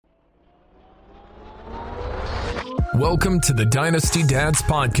Welcome to the Dynasty Dads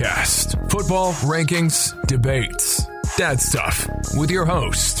Podcast. Football, rankings, debates, dad stuff with your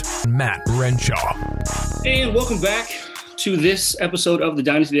host, Matt Renshaw. And welcome back to this episode of the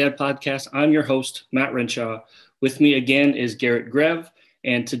Dynasty Dad Podcast. I'm your host, Matt Renshaw. With me again is Garrett Grev.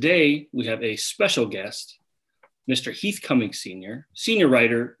 And today we have a special guest, Mr. Heath Cummings Sr., senior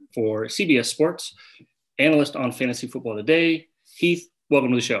writer for CBS Sports, analyst on Fantasy Football Today. Heath, welcome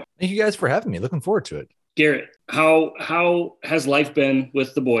to the show. Thank you guys for having me. Looking forward to it. Garrett, how has life been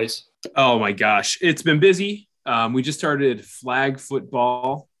with the boys? Oh my gosh, it's been busy. We just started flag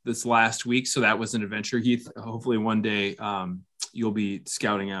football this last week, so that was an adventure, Heath. Hopefully one day you'll be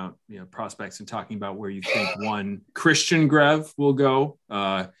scouting out prospects and talking about where you think one Christian Grev will go.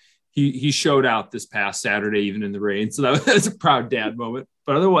 He showed out this past Saturday, even in the rain, so that was a proud dad moment.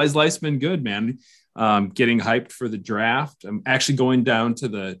 But otherwise, life's been good, man. Getting hyped for the draft. I'm actually going down to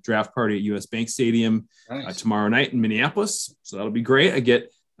the draft party at US Bank Stadium tomorrow night in Minneapolis. So that'll be great. I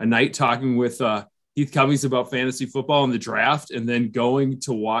get a night talking with Heath Cummings about fantasy football and the draft, and then going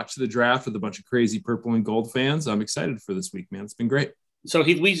to watch the draft with a bunch of crazy purple and gold fans. I'm excited for this week, man. It's been great. So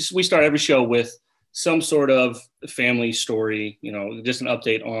Heath, we start every show with some sort of family story, just an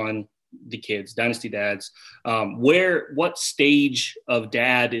update on the kids, Dynasty Dads. What stage of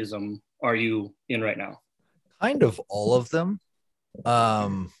dadism are you in right now? Kind of all of them.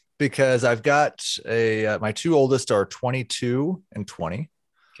 Because I've got my two oldest are 22 and 20.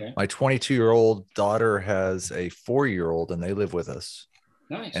 Okay. My 22-year-old daughter has a 4-year-old and they live with us.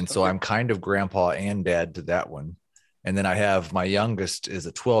 Nice. And so I'm kind of grandpa and dad to that one. And then I have my youngest is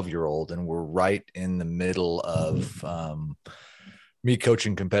a 12-year-old and we're right in the middle of me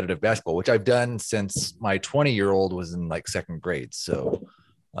coaching competitive basketball, which I've done since my 20-year-old was in like second grade. So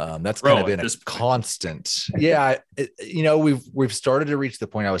that's kind of been a constant. Yeah. We've started to reach the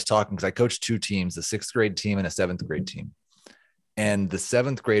point I was talking, because I coached two teams, a 6th grade team and a 7th grade team. And the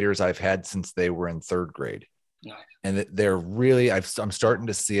 7th graders I've had since they were in 3rd grade. Nice. And they're really, I'm starting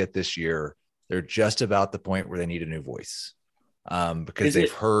to see it this year. They're just about the point where they need a new voice because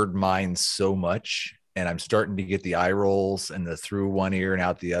they've heard mine so much. And I'm starting to get the eye rolls and the through one ear and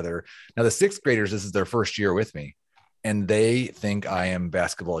out the other. Now the 6th graders, this is their first year with me. And they think I am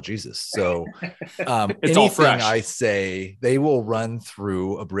basketball Jesus. So it's all fresh. I say, they will run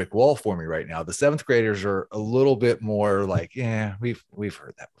through a brick wall for me right now. The 7th graders are a little bit more like, yeah, we've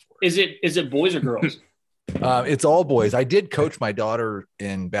heard that before. Is it boys or girls? It's all boys. I did coach my daughter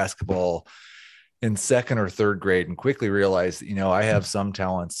in basketball in 2nd or 3rd grade and quickly realized, I have some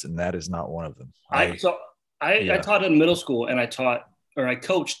talents and that is not one of them. I taught in middle school and I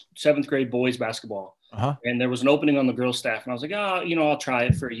coached 7th grade boys basketball. Uh-huh. And there was an opening on the girls staff. And I was like, I'll try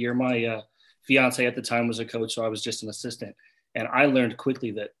it for a year. My fiance at the time was a coach, so I was just an assistant. And I learned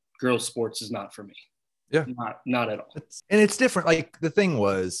quickly that girls sports is not for me. Yeah. Not at all. And it's different. Like the thing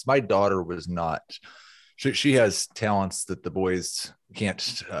was, my daughter was not, she has talents that the boys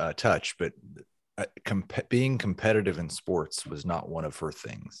can't touch, but being competitive in sports was not one of her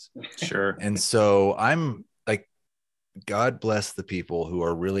things. Sure. And so I'm like, God bless the people who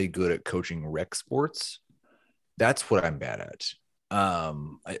are really good at coaching rec sports. That's what I'm bad at.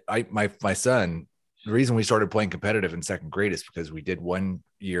 My son, the reason we started playing competitive in 2nd grade is because we did 1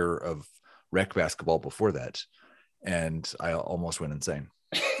 year of rec basketball before that. And I almost went insane.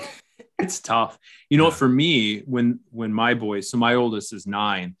 It's tough. For me, when my boys, so my oldest is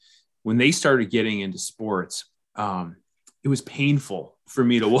 9, when they started getting into sports, it was painful for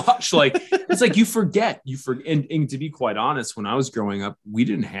me to watch. Like, it's like you forget. And to be quite honest, when I was growing up, we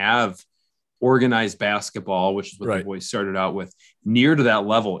didn't have organized basketball, which is what the boys started out with, near to that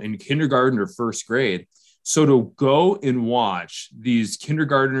level in kindergarten or 1st grade. So to go and watch these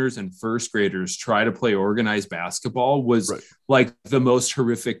kindergartners and 1st graders try to play organized basketball was like the most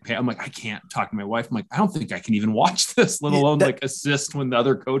horrific pain. I'm like, I can't talk to my wife. I'm like, I don't think I can even watch this, let alone assist when the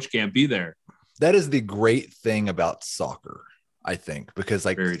other coach can't be there. That is the great thing about soccer, I think, because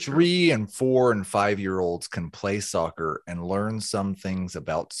 3 and 4 and 5-year-olds can play soccer and learn some things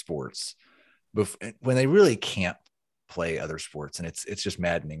about sports when they really can't play other sports. And it's just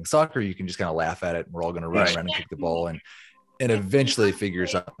maddening. Soccer, you can just kind of laugh at it. And we're all going to run around and kick the ball and eventually figure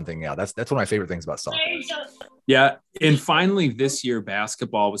something out. That's one of my favorite things about soccer. Yeah. And finally this year,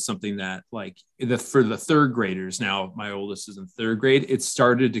 basketball was something that for the 3rd graders, now my oldest is in 3rd grade, it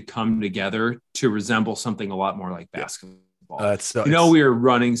started to come together to resemble something a lot more like basketball. We were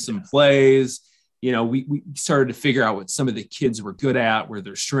running some plays, we started to figure out what some of the kids were good at, where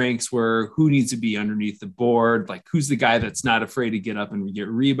their strengths were, who needs to be underneath the board, like who's the guy that's not afraid to get up and get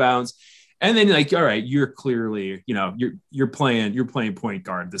rebounds. And then like, all right, you're clearly, you're playing point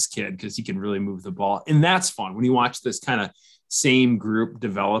guard, this kid, because he can really move the ball. And that's fun. When you watch this kind of same group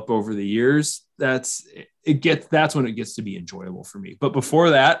develop over the years, that's when it gets to be enjoyable for me. But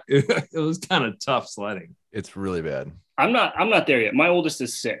before that, it was kind of tough sledding. It's really bad. I'm not there yet. My oldest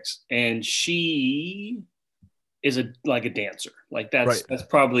is 6, and she is like a dancer. Like that's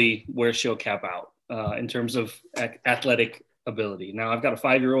probably where she'll cap out in terms of athletic ability. Now I've got a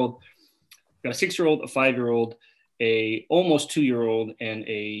 5-year-old, got a 6-year-old, a 5-year-old, a almost 2-year-old, and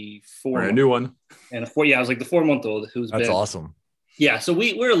a 4. A new one. And a 4. Yeah, I was like the 4-month-old That's awesome. Yeah, so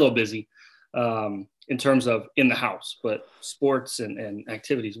we're a little busy in terms of in the house, but sports and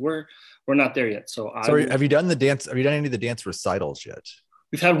activities, we're not there yet. So have you done the dance? Have you done any of the dance recitals yet?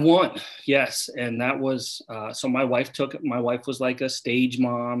 We've had one, yes, and that was so my wife was like a stage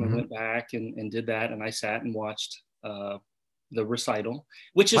mom and went back and did that, and I sat and watched the recital,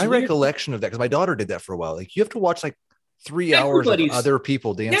 which is my weird. recollection of that, because my daughter did that for a while. Like you have to watch like 3 hours of other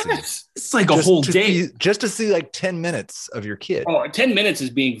people dancing. Yes. It's like a whole day just to see like 10 minutes of your kid. 10 minutes is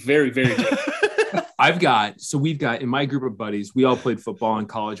being very, very we've got in my group of buddies, we all played football in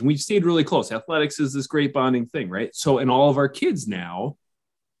college and we've stayed really close. Athletics is this great bonding thing, right? So in all of our kids now,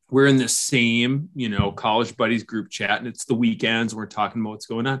 we're in the same, college buddies group chat, and it's the weekends. We're talking about what's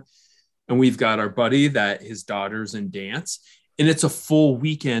going on. And we've got our buddy that his daughter's in dance, and it's a full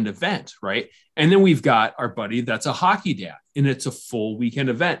weekend event, right? And then we've got our buddy that's a hockey dad, and it's a full weekend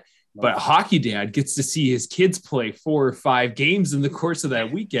event. But hockey dad gets to see his kids play 4 or 5 games in the course of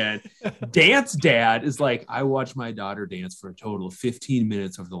that weekend. Dance dad is like, I watched my daughter dance for a total of 15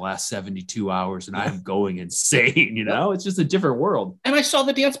 minutes over the last 72 hours, and I'm going insane. It's just a different world. And I saw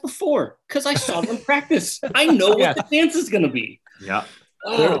the dance before because I saw them practice. I know what the dance is going to be. Yeah.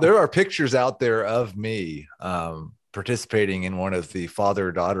 There are pictures out there of me participating in one of the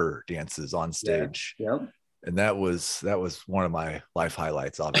father-daughter dances on stage. Yeah. And that was one of my life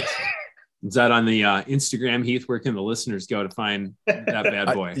highlights, obviously. Is that on the Instagram, Heath? Where can the listeners go to find that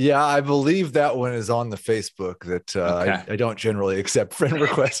bad boy? I believe that one is on the Facebook. That I don't generally accept friend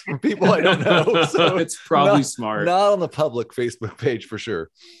requests from people I don't know. So it's probably smart. Not on the public Facebook page for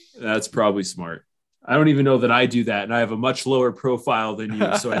sure. That's probably smart. I don't even know that I do that, and I have a much lower profile than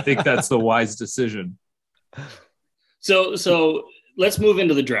you. So I think that's the wise decision. So let's move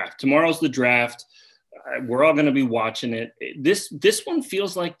into the draft. Tomorrow's the draft. We're all going to be watching it. This one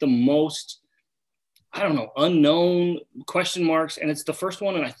feels like the most, unknown question marks. And it's the first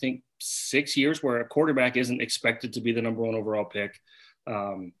one in, I think, 6 years where a quarterback isn't expected to be the number 1 overall pick.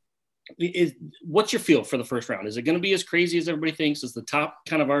 What's your feel for the first round? Is it going to be as crazy as everybody thinks? Is the top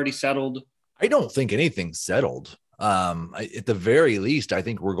kind of already settled? I don't think anything's settled. At the very least, I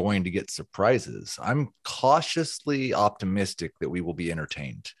think we're going to get surprises. I'm cautiously optimistic that we will be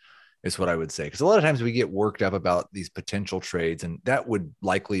entertained, is what I would say. Because a lot of times we get worked up about these potential trades, and that would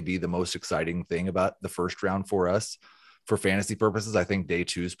likely be the most exciting thing about the first round for us. For fantasy purposes, I think day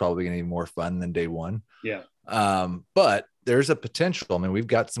 2 is probably going to be more fun than day 1. Yeah. But there's a potential. I mean, we've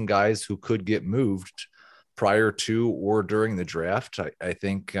got some guys who could get moved prior to or during the draft. I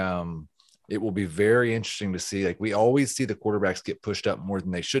think it will be very interesting to see. Like, we always see the quarterbacks get pushed up more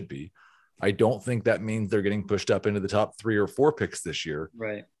than they should be. I don't think that means they're getting pushed up into the top 3 or 4 picks this year.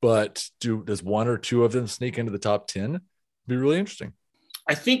 Right. But does 1 or 2 of them sneak into the top 10? It'd be really interesting.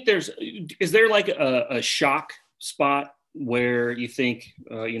 I think is there like a shock spot where you think,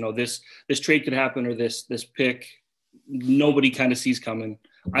 this trade could happen, or this pick nobody kind of sees coming?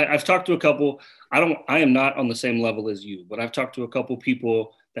 I've talked to a couple. I am not on the same level as you, but I've talked to a couple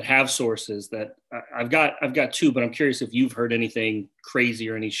people that have sources that I've got 2, but I'm curious if you've heard anything crazy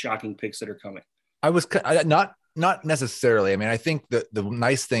or any shocking picks that are coming. I was not necessarily. I mean, I think that the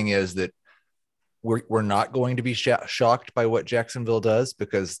nice thing is that we're not going to be shocked by what Jacksonville does,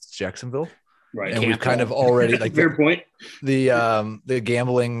 because it's Jacksonville. Right. And we've kind of already like fair point. The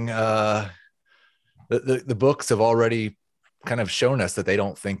gambling, the books have already kind of shown us that they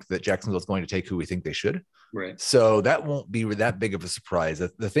don't think that Jacksonville is going to take who we think they should. Right. So that won't be that big of a surprise.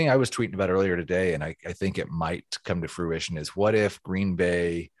 The thing I was tweeting about earlier today, and I think it might come to fruition, is what if Green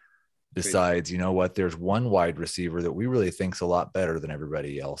Bay decides, there's one wide receiver that we really think's a lot better than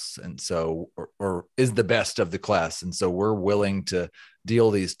everybody else. And so, or is the best of the class. And so we're willing to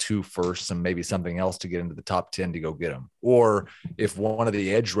deal these 2 firsts and maybe something else to get into the top 10 to go get them. Or if one of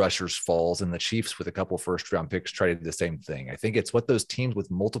the edge rushers falls and the Chiefs with a couple first round picks try to do the same thing. I think it's what those teams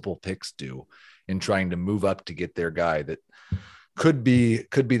with multiple picks do in trying to move up to get their guy that could be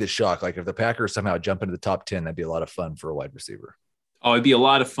the shock. Like if the Packers somehow jump into the top 10, that'd be a lot of fun for a wide receiver. Oh, it'd be a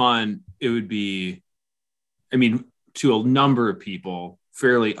lot of fun. It would be, to a number of people,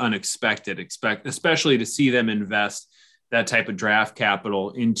 fairly unexpected, especially to see them invest that type of draft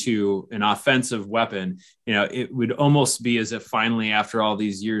capital into an offensive weapon. It would almost be as if finally, after all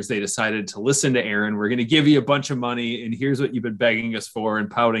these years, they decided to listen to Aaron. We're going to give you a bunch of money, and here's what you've been begging us for and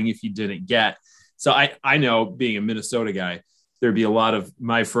pouting if you didn't get. So I know, being a Minnesota guy, there'd be a lot of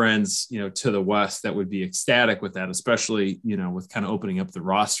my friends, to the West that would be ecstatic with that, especially, with kind of opening up the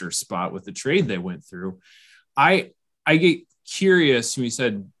roster spot with the trade they went through. I get curious when you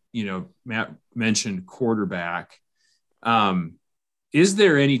said, Matt mentioned quarterback. Is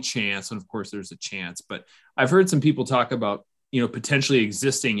there any chance, and of course there's a chance, but I've heard some people talk about, potentially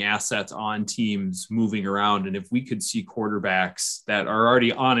existing assets on teams moving around. And if we could see quarterbacks that are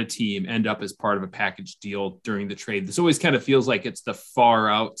already on a team end up as part of a package deal during the trade, this always kind of feels like it's the far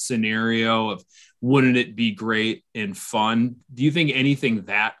out scenario of, wouldn't it be great and fun? Do you think anything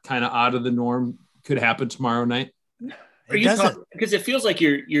that kind of out of the norm could happen tomorrow night? Because it feels like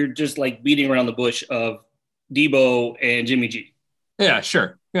you're just like beating around the bush of Debo and Jimmy G. Yeah,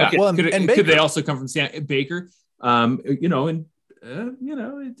 sure. Yeah. Okay. Well, could they also come from Baker? It's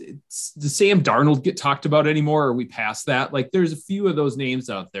does Sam Darnold get talked about anymore? Or are we past that? Like, there's a few of those names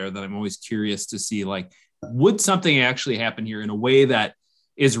out there that I'm always curious to see, like, would something actually happen here in a way that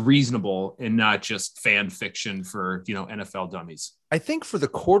is reasonable and not just fan fiction for, NFL dummies? I think for the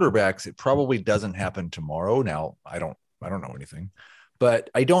quarterbacks, it probably doesn't happen tomorrow. Now, I don't know anything, but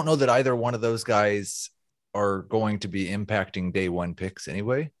I don't know that either one of those guys are going to be impacting day one picks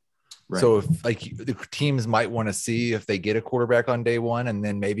anyway. Right. So if the teams might want to see if they get a quarterback on day one, and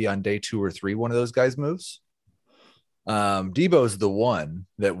then maybe on day 2 or 3, one of those guys moves. Debo's the one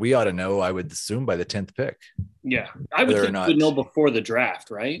that we ought to know, I would assume, by the 10th pick. Yeah. I would think we'd know before the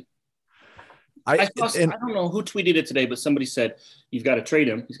draft, right? I don't know who tweeted it today, but somebody said, you've got to trade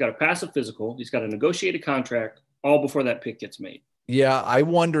him. He's got to pass a physical. He's got a negotiated contract all before that pick gets made. Yeah, I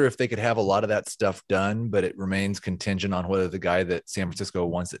wonder if they could have a lot of that stuff done, but it remains contingent on whether the guy that San Francisco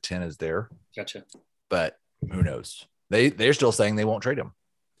wants at 10 is there. Gotcha. But who knows? They're still saying they won't trade him.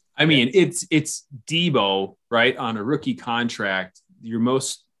 I mean, it's Debo, right, on a rookie contract, your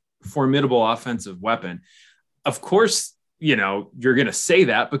most formidable offensive weapon. Of course, you're going to say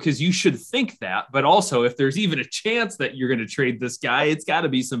that because you should think that. But also, if there's even a chance that you're going to trade this guy, it's got to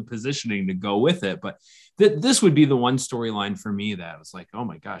be some positioning to go with it. But this would be the one storyline for me that was like, oh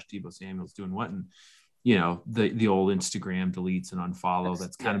my gosh, Debo Samuel's doing what? And, the old Instagram deletes and unfollow,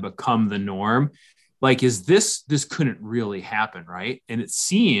 that's kind of become the norm. Like, is this couldn't really happen, right? And it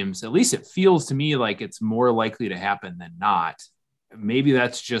seems, at least it feels to me like it's more likely to happen than not. Maybe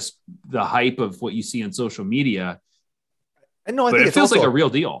that's just the hype of what you see on social media. I think it feels like a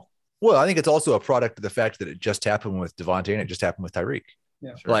real deal. Well, I think it's also a product of the fact that it just happened with Devontae and it just happened with Tyreek.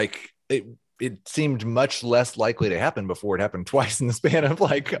 Yeah, sure. Like it seemed much less likely to happen before it happened twice in the span of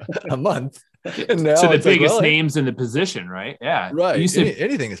like a month. And now so the biggest names in the position, right? Yeah. Right.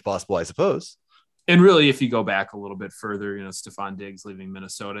 Anything is possible, I suppose. And really, if you go back a little bit further, Stephon Diggs leaving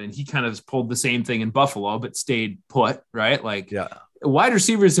Minnesota, and he kind of pulled the same thing in Buffalo, but stayed put, right? Like, yeah. Wide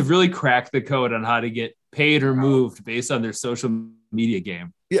receivers have really cracked the code on how to get paid or moved based on their social media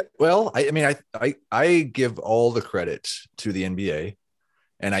game. Yeah. Well, I give all the credit to the NBA.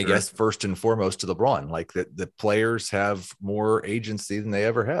 And I guess first and foremost to LeBron, like the players have more agency than they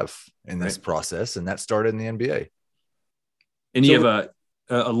ever have in this process. And that started in the NBA. And you have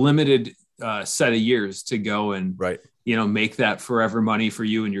a limited set of years to go and, make that forever money for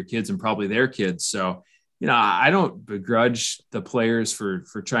you and your kids and probably their kids. So, I don't begrudge the players for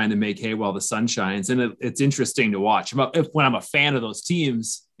trying to make hay while the sun shines. And it's interesting to watch. When I'm a fan of those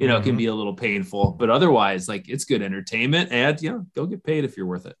teams, it can be a little painful, but otherwise, like, it's good entertainment and, go get paid if you're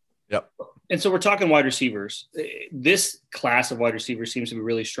worth it. Yep. And so we're talking wide receivers. This class of wide receivers seems to be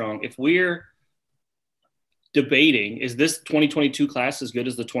really strong. If we're debating, is this 2022 class as good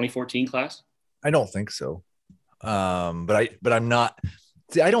as the 2014 class? I don't think so. But I'm not,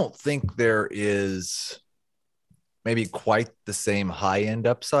 I don't think there is maybe quite the same high end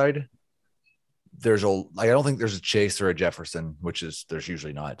upside. I don't think there's a Chase or a Jefferson, there's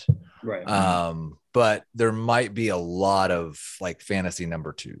usually not. Right. But there might be a lot of like fantasy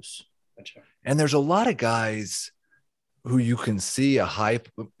number 2s. Gotcha. And there's a lot of guys who you can see a hype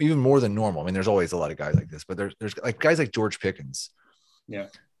even more than normal. I mean, there's always a lot of guys like this, but there's like guys like George Pickens. Yeah.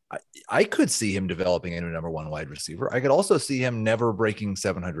 I could see him developing into a number 1 wide receiver. I could also see him never breaking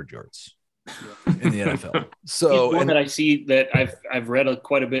 700 yards in the NFL. So he's one that I see that I've read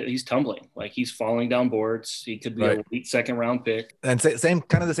quite a bit. He's tumbling, like he's falling down boards. He could be a late second round pick. And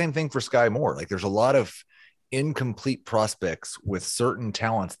kind of the same thing for Sky Moore. Like there's a lot of incomplete prospects with certain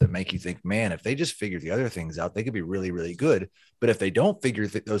talents that make you think, man, if they just figure the other things out, they could be really, really good. But if they don't figure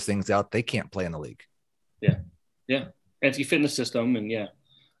those things out, they can't play in the league. Yeah. Yeah. And if you fit in the system, and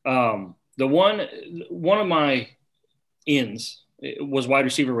the one of my ins was wide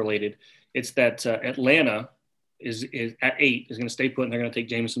receiver related. It's that Atlanta is at 8 is going to stay put, and they're going to take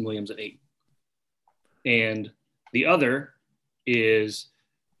Jameson Williams at 8. And the other is,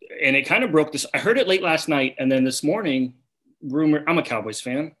 and it kind of broke this. I heard it late last night, and then this morning, rumor. I'm a Cowboys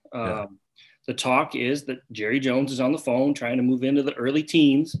fan. The talk is that Jerry Jones is on the phone trying to move into the early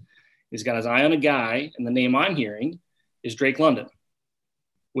teens. He's got his eye on a guy, and the name I'm hearing is Drake London.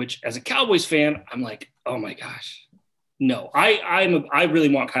 Which, as a Cowboys fan, I'm like, oh my gosh, no. I really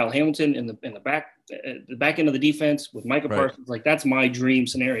want Kyle Hamilton in the back end of the defense with Micah Parsons. Like, that's my dream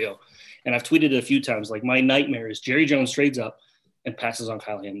scenario. And I've tweeted it a few times. Like, my nightmare is Jerry Jones trades up and passes on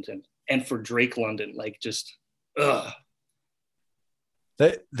Kyle Hamilton, and for Drake London, like, just ugh.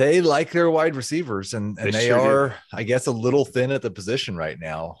 They like their wide receivers, and they sure are, do. I guess, a little thin at the position right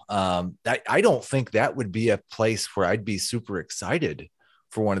now. I don't think that would be a place where I'd be super excited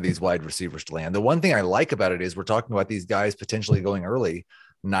for one of these wide receivers to land. The one thing I like about it is we're talking about these guys potentially going early.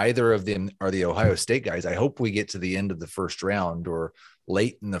 Neither of them are the Ohio State guys. I hope we get to the end of the first round or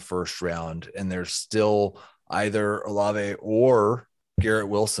late in the first round, and there's still either Olave or Garrett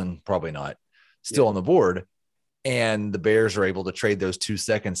Wilson, probably not, still on the board. And the Bears are able to trade those 2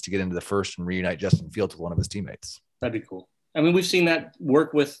 seconds to get into the first and reunite Justin Fields with one of his teammates. That'd be cool. I mean, we've seen that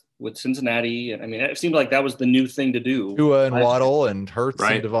work with Cincinnati. And I mean, it seemed like that was the new thing to do. Tua and Waddle and Hurts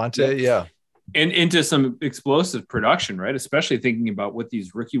and Devontae. Yeah. And into some explosive production, right? Especially thinking about what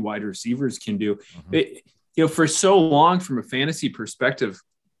these rookie wide receivers can do. Mm-hmm. For so long from a fantasy perspective,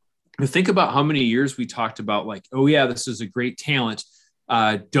 think about how many years we talked about, like, oh yeah, this is a great talent.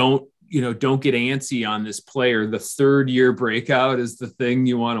 Don't get antsy on this player. The 3rd year breakout is the thing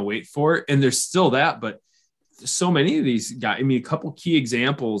you want to wait for. And there's still that, but so many of these guys, I mean, a couple key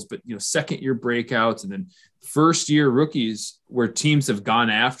examples, but 2nd year breakouts and then 1st year rookies where teams have gone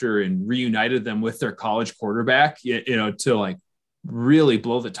after and reunited them with their college quarterback, to like really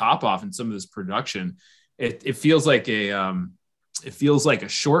blow the top off in some of this production. It feels like a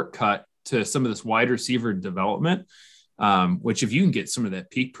shortcut to some of this wide receiver development. Which if you can get some of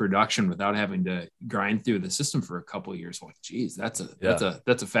that peak production without having to grind through the system for a couple of years, like, geez, that's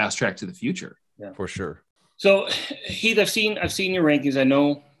a fast track to the future. Yeah, for sure. So Heath, I've seen your rankings. I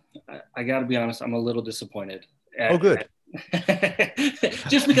know, I got to be honest, I'm a little disappointed. Good.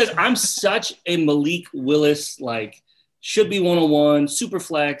 Just because I'm such a Malik Willis, like, should be 101, super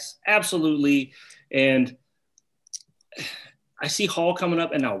flex, absolutely. And I see Hall coming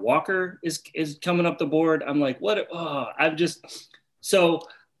up, and now Walker is coming up the board. I'm like, what? So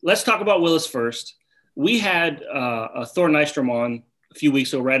let's talk about Willis first. We had Thor Nystrom on a few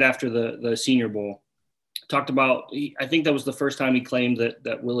weeks ago, right after the Senior Bowl. Talked about, I think that was the first time he claimed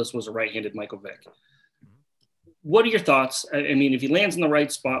that Willis was a right-handed Michael Vick. What are your thoughts? I mean, if he lands in the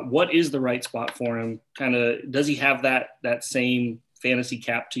right spot, what is the right spot for him? Kind of, does he have that same fantasy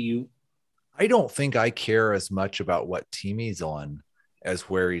cap to you? I don't think I care as much about what team he's on as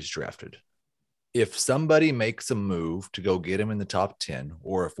where he's drafted. If somebody makes a move to go get him in the top 10,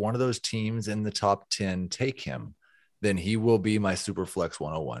 or if one of those teams in the top 10 take him, then he will be my super flex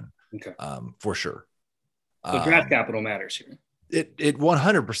 101. Okay. For sure. So draft capital matters here. It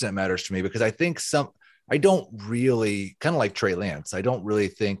 100% matters to me, because I think I don't really, kind of like Trey Lance, I don't really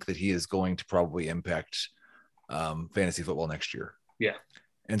think that he is going to probably impact fantasy football next year. Yeah.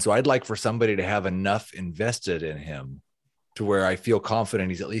 And so I'd like for somebody to have enough invested in him to where I feel confident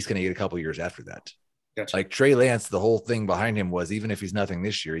he's at least going to get a couple years after that. Gotcha. Like Trey Lance, the whole thing behind him was, even if he's nothing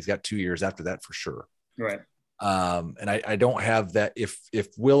this year, he's got 2 years after that for sure. Right. And I don't have that. If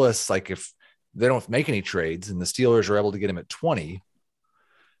Willis, like, if they don't make any trades and the Steelers are able to get him at 20,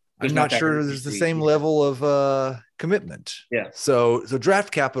 I'm not sure there's the same level of commitment. Yeah. So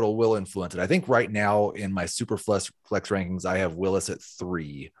draft capital will influence it. I think right now in my super flex rankings, I have Willis at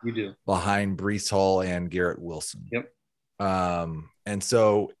 3. You do. Behind Breece Hall and Garrett Wilson. Yep. And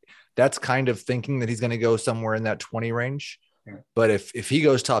so that's kind of thinking that he's going to go somewhere in that 20 range. Yeah. But if he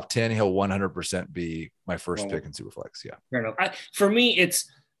goes top 10, he'll 100% be my first pick in Superflex. Yeah. Fair enough. For me, it's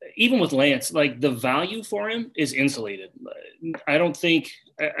even with Lance, like, the value for him is insulated. I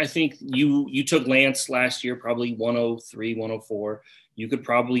think you took Lance last year, probably 103, 104. You could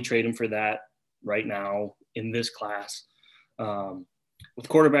probably trade him for that right now in this class. With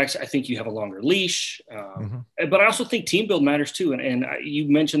quarterbacks, I think you have a longer leash, but I also think team build matters too. And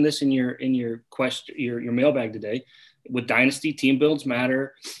you mentioned this in your question, your mailbag today. With dynasty, team builds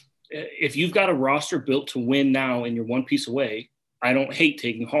matter. if you've got a roster built to win now and you're one piece away, I don't hate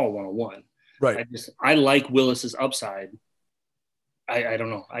taking Hall one-on-one. Right. I like Willis's upside. I don't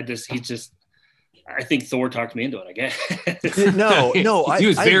know. I think Thor talked me into it, I guess. No, he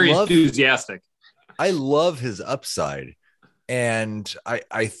was very enthusiastic. I love his upside. And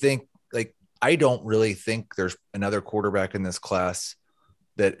I think, like, I don't really think there's another quarterback in this class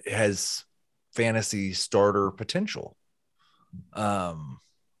that has fantasy starter potential. And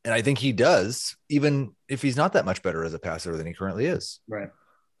I think he does, even if he's not that much better as a passer than he currently is. Right.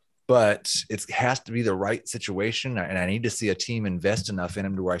 But it has to be the right situation. And I need to see a team invest enough in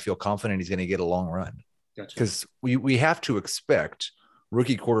him to where I feel confident he's going to get a long run. Because we have to expect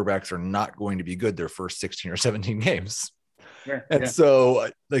rookie quarterbacks are not going to be good their first 16 or 17 games. Sure. And so,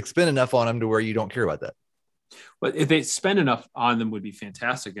 like, spend enough on them to where you don't care about that. But if they spend enough on them would be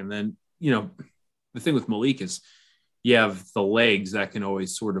fantastic. And then, the thing with Malik is you have the legs that can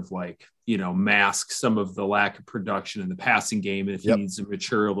always sort of like, mask some of the lack of production in the passing game. And if he needs to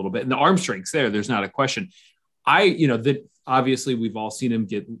mature a little bit, and the arm strength's there's not a question. That obviously we've all seen him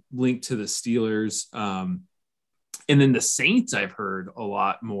get linked to the Steelers. And then the Saints, I've heard a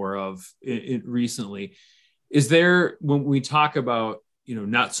lot more of it recently. Is there, when we talk about,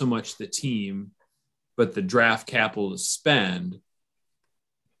 not so much the team, but the draft capital to spend,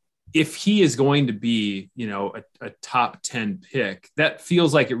 if he is going to be, a top 10 pick, that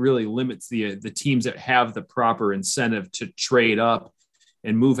feels like it really limits the teams that have the proper incentive to trade up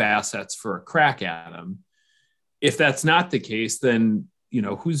and move assets for a crack at him. If that's not the case, then,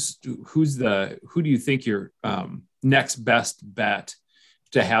 who do you think your next best bet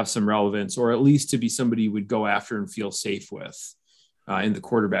to have some relevance, or at least to be somebody you would go after and feel safe with in the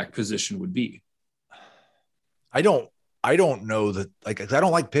quarterback position would be? I don't know that, like, I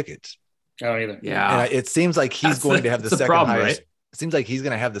don't like Pickett. I don't either. Yeah. And it seems like he's going to have the second problem, highest. Right? It seems like he's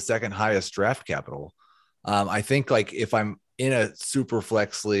going to have the second highest draft capital. I think, like, if I'm in a super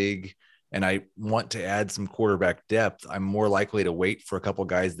flex league and I want to add some quarterback depth, I'm more likely to wait for a couple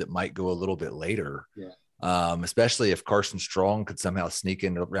guys that might go a little bit later. Yeah. Especially if Carson Strong could somehow sneak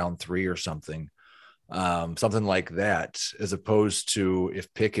into round 3 or something like that, as opposed to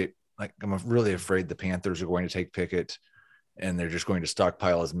if Pickett, like, I'm really afraid the Panthers are going to take Pickett and they're just going to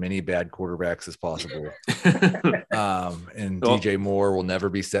stockpile as many bad quarterbacks as possible. And DJ Moore will never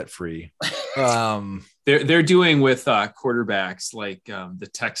be set free. They're doing with quarterbacks like the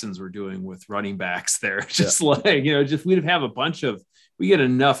Texans were doing with running backs. They're just we'd have a bunch of, we get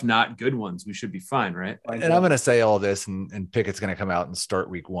enough not good ones, we should be fine, right? And I'm going to say all this, and Pickett's going to come out and start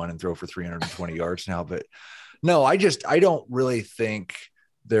week 1 and throw for 320 yards now. But no, I don't really think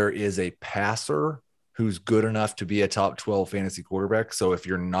there is a passer who's good enough to be a top 12 fantasy quarterback. So if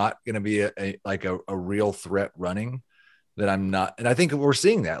you're not going to be a real threat running, then I'm not. And I think we're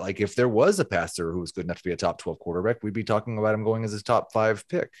seeing that. Like, if there was a passer who was good enough to be a top 12 quarterback, we'd be talking about him going as his top 5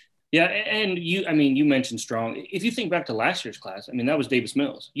 pick. Yeah, and you mentioned Strong. If you think back to last year's class, that was Davis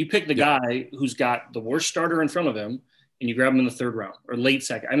Mills. You pick the guy who's got the worst starter in front of him, and you grab him in the 3rd round or late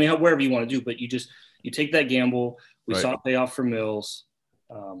second. Wherever you want to do, but you take that gamble. We saw it pay off for Mills.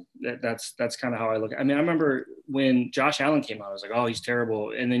 That's kind of how I look. I remember when Josh Allen came out, I was like, oh, he's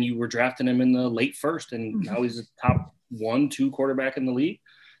terrible. And then you were drafting him in the late 1st, and now he's a top 1-2 quarterback in the league.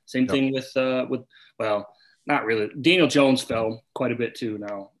 Same thing with not really. Daniel Jones fell quite a bit too.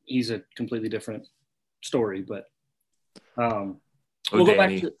 Now he's a completely different story, but we'll go back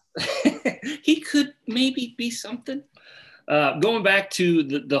to he could maybe be something. Going back to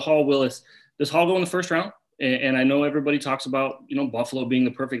the Hall Willis, does Hall go in the 1st round? And I know everybody talks about, Buffalo being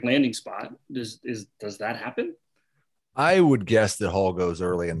the perfect landing spot. Does that happen? I would guess that Hall goes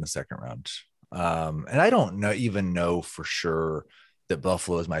early in the 2nd round. And I don't know for sure that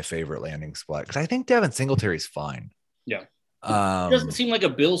Buffalo is my favorite landing spot, because I think Devin Singletary's fine. Yeah. It doesn't seem like a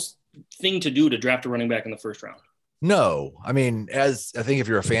Bills thing to do to draft a running back in the 1st round. No. As I think if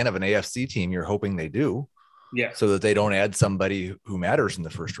you're a fan of an AFC team, you're hoping they do. Yeah. So that they don't add somebody who matters in the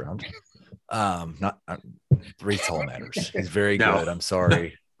 1st round. Breece Hall matters. He's very good. I'm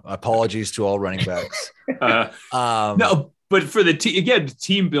sorry. Apologies to all running backs. No, but for the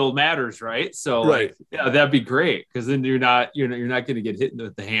team build matters, right? So that'd be great, because then you're not going to get hit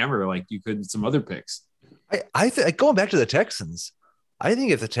with the hammer like you could in some other picks. I think, going back to the Texans, I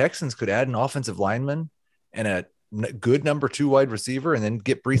think if the Texans could add an offensive lineman and a good number 2 wide receiver, and then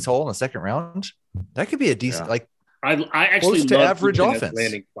get Breece Hall in the 2nd round, that could be a decent I actually close to love average offense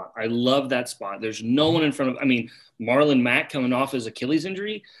landing spot. I love that spot. There's no one in front of. Marlon Mack coming off his Achilles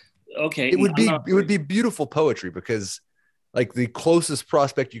injury. Okay, it would be beautiful poetry, because like the closest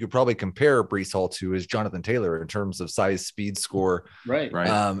prospect you could probably compare Breece Hall to is Jonathan Taylor in terms of size, speed, score, right,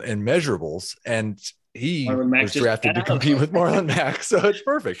 and measurables. And he was just drafted to compete with Marlon Mack, so it's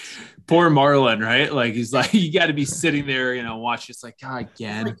perfect. Poor Marlon, right? Like he's like, you got to be sitting there, watch. It's like, God,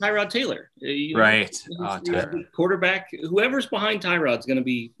 again, like Tyrod Taylor, right? Quarterback, whoever's behind Tyrod's going to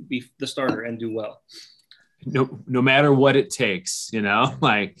be the starter and do well. No matter what it takes,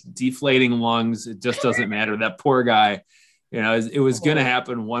 like deflating lungs, it just doesn't matter. That poor guy, it was going to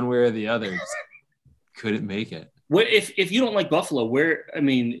happen one way or the other. Just couldn't make it. What if you don't like Buffalo?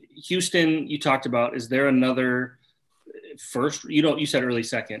 Houston, you talked about. Is there another first? You said early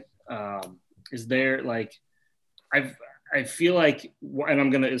second. Is there like I feel like,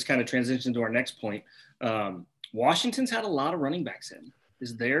 and it's kind of transition to our next point. Washington's had a lot of running backs in.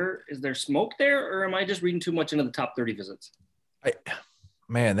 Is there smoke there, or am I just reading too much into the top 30 visits?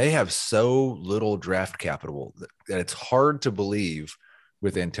 Man, they have so little draft capital that it's hard to believe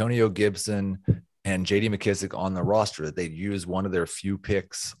with Antonio Gibson and J.D. McKissic on the roster that they'd use one of their few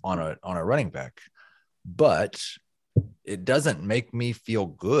picks on a running back. But it doesn't make me feel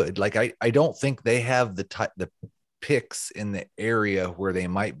good. Like I don't think they have the picks in the area where they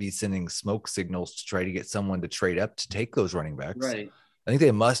might be sending smoke signals to try to get someone to trade up to take those running backs. Right. I think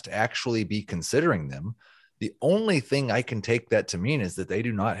they must actually be considering them. The only thing I can take that to mean is that they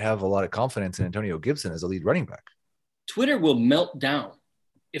do not have a lot of confidence in Antonio Gibson as a lead running back. Twitter will melt down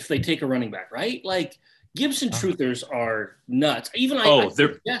if they take a running back, right? Like Gibson truthers are nuts. Even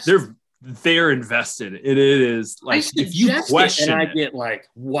they're invested. It is like if you question and I get like,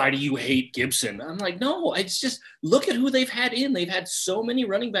 why do you hate Gibson? I'm like, no, it's just look at who they've had in. They've had so many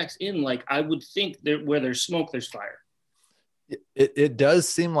running backs in. Like I would think that where there's smoke, there's fire. It does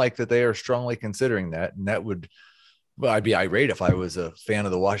seem like that they are strongly considering that, and that would, well, I'd be irate if I was a fan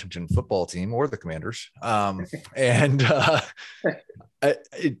of the Washington football team or the Commanders.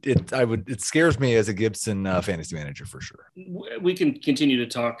 It scares me as a Gibson fantasy manager for sure. We can continue to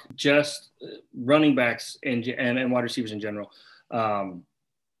talk just running backs and wide receivers in general. Who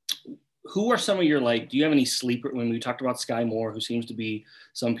are some of your, do you have any sleeper? When we talked about Sky Moore, who seems to be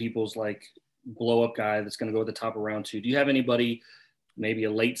some people's blow up guy that's going to go at the top of round 2. Do you have anybody, maybe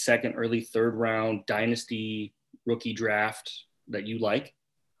a late second, early third round dynasty rookie draft that you like?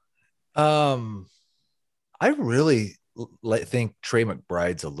 I really think Trey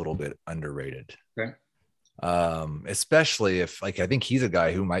McBride's a little bit underrated. Okay. Especially if I think he's a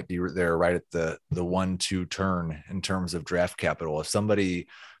guy who might be there right at the 1-2 turn in terms of draft capital. If somebody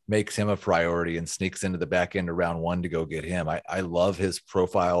makes him a priority and sneaks into the back end of round 1 to go get him. I love his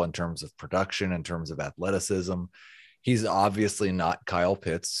profile in terms of production, in terms of athleticism. He's obviously not Kyle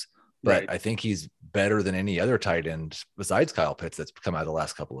Pitts, but right. I think he's better than any other tight end besides Kyle Pitts that's come out of the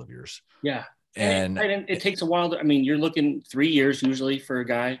last couple of years. Yeah. And it takes a while. You're looking 3 years usually for a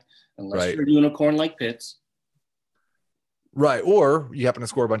guy, unless you're a unicorn like Pitts. Right. Or you happen to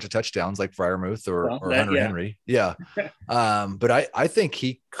score a bunch of touchdowns like Freiermuth or Hunter Henry. Yeah. But I think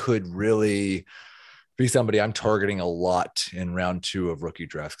he could really be somebody I'm targeting a lot in round 2 of rookie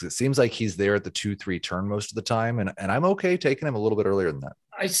drafts, because it seems like he's there at the 2-3 turn most of the time. And I'm okay taking him a little bit earlier than that.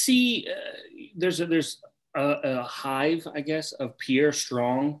 I see there's a hive, I guess, of Pierre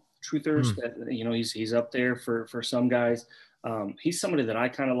Strong truthers that, he's up there for some guys. He's somebody that I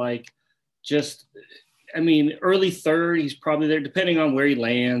kind of like. Early third, he's probably there depending on where he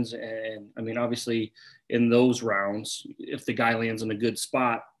lands. And obviously in those rounds, if the guy lands in a good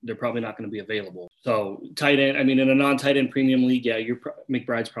spot, they're probably not going to be available. So tight end, in a non-tight end premium league,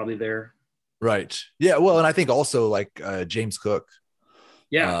 McBride's probably there. Right. Yeah. Well, and I think also James Cook.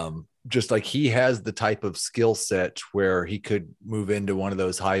 Yeah. Just he has the type of skill set where he could move into one of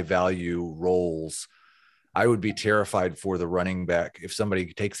those high value roles. I would be terrified for the running back. If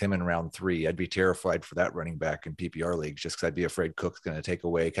somebody takes him in round 3, I'd be terrified for that running back in PPR leagues, just because I'd be afraid Cook's going to take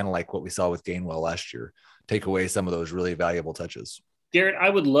away, kind of like what we saw with Gainwell last year, take away some of those really valuable touches. Garrett, I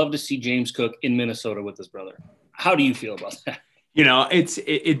would love to see James Cook in Minnesota with his brother. How do you feel about that?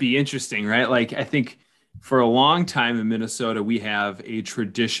 It'd be interesting, right? I think for a long time in Minnesota, we have a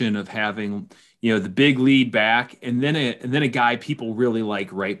tradition of having, the big lead back and then a guy people really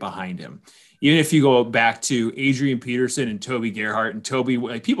like right behind him. Even if you go back to Adrian Peterson and Toby Gerhart, and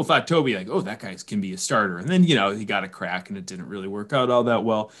Toby, people thought Toby, that guy can be a starter. And then, he got a crack and it didn't really work out all that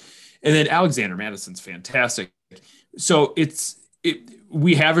well. And then Alexander Madison's fantastic. So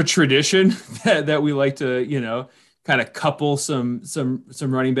we have a tradition that we like to, kind of couple some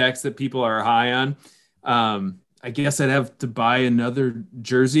running backs that people are high on. I guess I'd have to buy another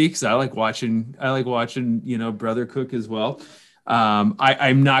jersey because I like watching, brother Cook as well.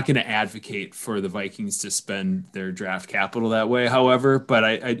 I'm not going to advocate for the Vikings to spend their draft capital that way, however, but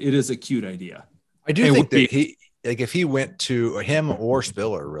it is a cute idea. I do think that if he went to him or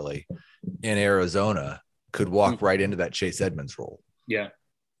Spiller really in Arizona, could walk right into that Chase Edmonds role. Yeah.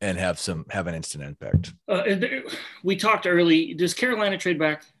 And have an instant impact. We talked early. Does Carolina trade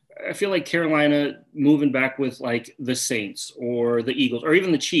back? I feel like Carolina moving back with like the Saints or the Eagles or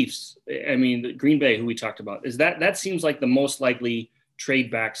even the Chiefs. I mean, the Green Bay, who we talked about, is that seems like the most likely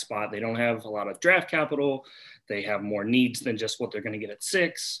trade back spot. They don't have a lot of draft capital. They have more needs than just what they're going to get at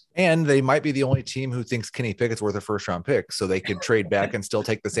 6. And they might be the only team who thinks Kenny Pickett's worth a first-round pick, so they could trade back and still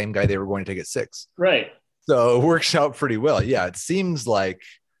take the same guy they were going to take at 6. Right. So it works out pretty well. Yeah, it seems like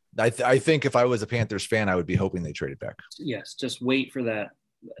I think if I was a Panthers fan, I would be hoping they traded back. Yes, just wait for that.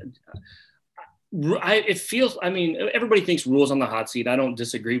 It feels, I mean, everybody thinks Rule's on the hot seat. I don't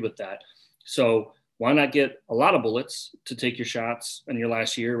disagree with that. So why not get a lot of bullets to take your shots in your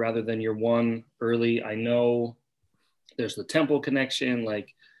last year rather than your one early? I know there's the Temple connection, but right.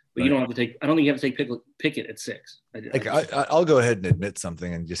 You don't have to take. I don't think you have to take Pickett at 6. I'll go ahead and admit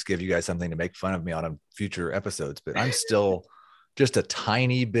something and just give you guys something to make fun of me on future episodes. But I'm still just a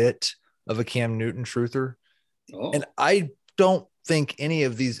tiny bit of a Cam Newton truther, and I don't think any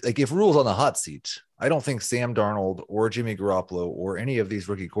of these, if Rule's on the hot seat, I don't think Sam Darnold or Jimmy Garoppolo or any of these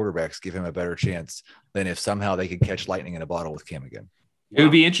rookie quarterbacks give him a better chance than if somehow they could catch lightning in a bottle with Cam again. It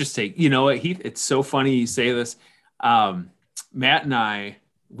would be interesting. You know what, Heath? It's so funny you say this. Matt and I,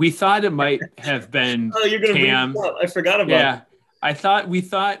 we thought it might have been you're gonna Cam. Bring it up. I forgot about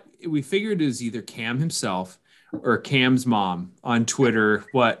it. We figured it was either Cam himself or Cam's mom on Twitter,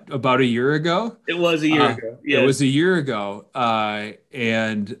 about a year ago? It was a year ago. Yeah. It was a year ago.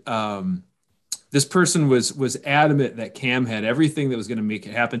 And this person was adamant that Cam had everything that was going to make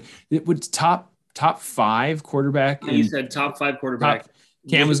it happen. It would top 5 quarterback. He said top 5 quarterback.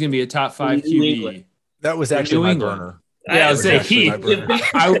 Cam was going to be a top 5 QB. That was actually my burner. Yeah, I was saying Heath.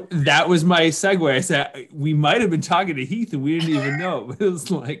 That was my segue. I said we might have been talking to Heath and we didn't even know. But it was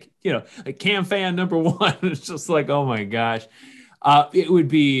like Cam fan number 1. It's just like, oh my gosh, it would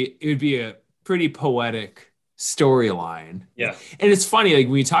be a pretty poetic storyline. Yeah, and it's funny,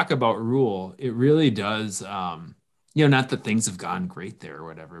 when you talk about Rule, it really does. Not that things have gone great there or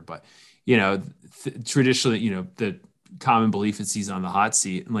whatever, but traditionally, the common belief is he's on the hot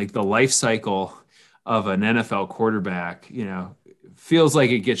seat, and the life cycle of an NFL quarterback, feels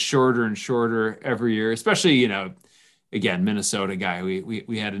like it gets shorter and shorter every year, especially, again, Minnesota guy.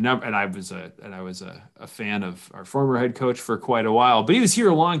 We had a number, and I was a fan of our former head coach for quite a while, but he was here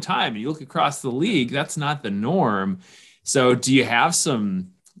a long time. And you look across the league, that's not the norm. So do you have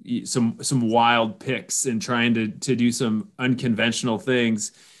some wild picks and trying to do some unconventional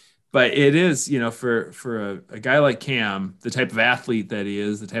things? But it is, for a guy like Cam, the type of athlete that he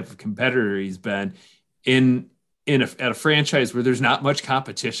is, the type of competitor he's been at a franchise where there's not much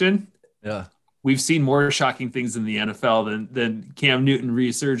competition. Yeah, we've seen more shocking things in the NFL than Cam Newton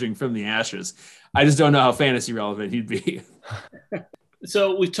resurging from the ashes. I just don't know how fantasy relevant he'd be.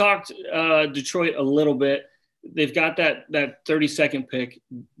 So we've talked Detroit a little bit. They've got that 32nd pick.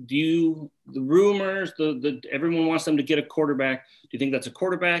 The rumors, everyone wants them to get a quarterback. Do you think that's a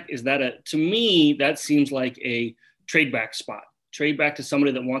quarterback? Is that to me, that seems like a trade back spot. Trade back to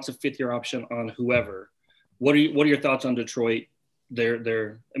somebody that wants a 5th-year option on whoever. What are your thoughts on Detroit?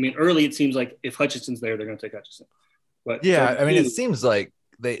 Early it seems like if Hutchinson's there, they're going to take Hutchinson. But yeah, it seems like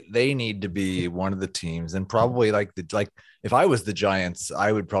they need to be one of the teams, and probably if I was the Giants,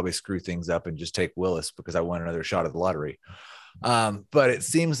 I would probably screw things up and just take Willis because I want another shot at the lottery. But it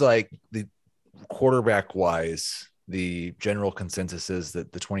seems like the quarterback wise, the general consensus is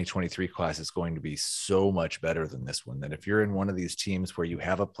that the 2023 class is going to be so much better than this one, that if you're in one of these teams where you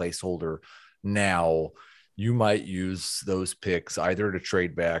have a placeholder now, you might use those picks either to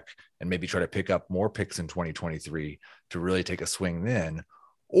trade back and maybe try to pick up more picks in 2023 to really take a swing then,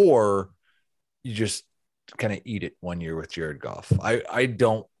 or you just kind of eat it 1 year with Jared Goff. I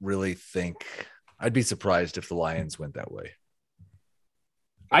don't really think – I'd be surprised if the Lions went that way.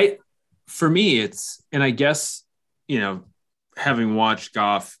 For me, it's – and I guess, having watched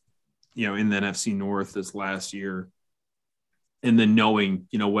Goff, in the NFC North this last year, and then knowing,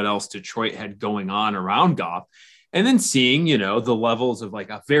 what else Detroit had going on around Goff, and then seeing, the levels of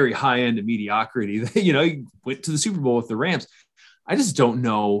a very high end of mediocrity that, he went to the Super Bowl with the Rams. I just don't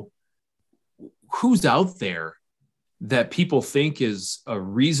know who's out there that people think is a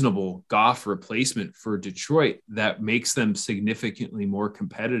reasonable Goff replacement for Detroit that makes them significantly more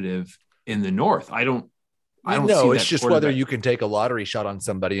competitive in the North. I don't know. It's just whether you can take a lottery shot on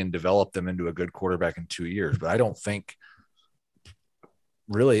somebody and develop them into a good quarterback in 2 years. But I don't think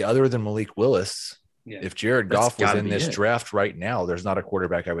really, other than Malik Willis, if Jared Goff was in this draft right now, there's not a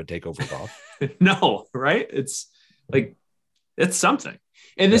quarterback I would take over Goff. No, right? It's like, it's something.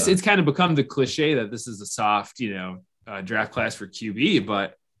 And this, it's kind of become the cliche that this is a soft, draft class for QB,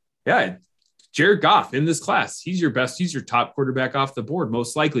 but yeah, Jared Goff in this class, he's your top quarterback off the board,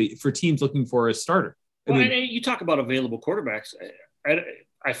 most likely for teams looking for a starter. Well, you talk about available quarterbacks.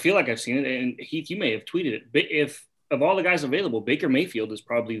 I feel like I've seen it, and Heath, you may have tweeted it. But if of all the guys available, Baker Mayfield is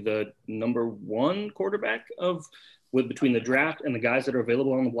probably the number one quarterback between the draft and the guys that are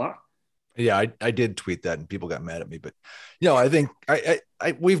available on the block. Yeah, I did tweet that, and people got mad at me. But I think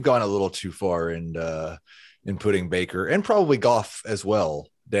we've gone a little too far in putting Baker and probably Goff as well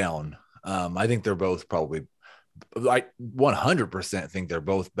down. I think they're both probably. I 100% think they're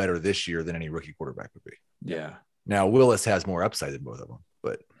both better this year than any rookie quarterback would be. Yeah. Now Willis has more upside than both of them,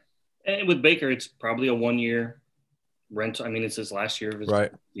 and with Baker, it's probably a 1-year rental. I mean, it's his last year of his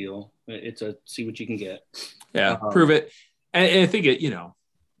deal. It's a see what you can get. Yeah, prove it. And I think it.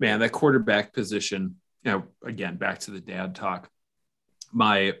 Man, that quarterback position. Again, back to the dad talk.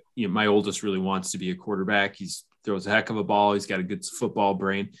 My oldest really wants to be a quarterback. He throws a heck of a ball. He's got a good football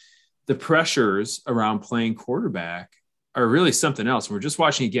brain. The pressures around playing quarterback are really something else. We're just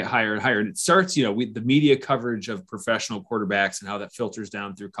watching it get higher and higher. And it starts, with the media coverage of professional quarterbacks and how that filters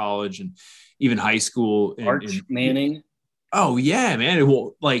down through college and even high school. Arch Manning. Oh yeah, man. It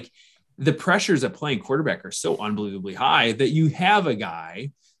will, the pressures of playing quarterback are so unbelievably high that you have a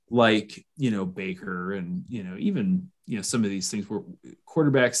guy like, Baker and, even, some of these things where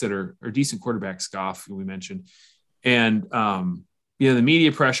quarterbacks that are decent quarterbacks, Goff, we mentioned. And, the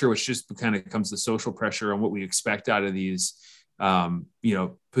media pressure, which just kind of comes the social pressure on what we expect out of these,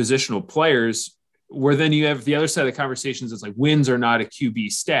 positional players, where then you have the other side of the conversations. It's like wins are not a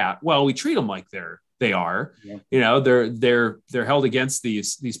QB stat. Well, we treat them like they are. Yeah. They're held against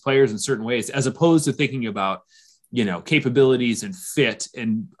these players in certain ways, as opposed to thinking about, capabilities and fit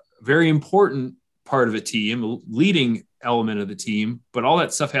and very important part of a team, leading element of the team. But all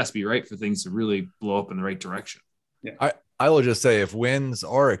that stuff has to be right for things to really blow up in the right direction. Yeah. I will just say, if wins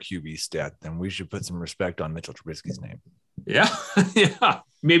are a QB stat, then we should put some respect on Mitchell Trubisky's name. Yeah. Yeah.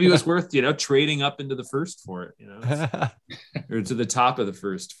 Maybe it was worth, trading up into the first for it, or to the top of the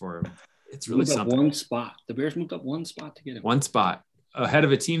first for him. It's really something. One spot. The Bears moved up one spot to get him. One spot ahead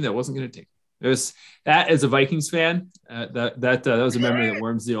of a team that wasn't going to take him. It was that, as a Vikings fan, that was a memory that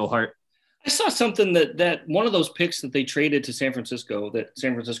warms the old heart. I saw something that one of those picks that they traded to San Francisco, that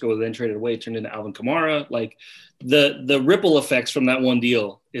San Francisco then traded away, turned into Alvin Kamara. Like the ripple effects from that one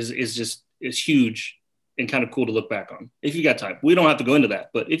deal is huge and kind of cool to look back on. If you got time, we don't have to go into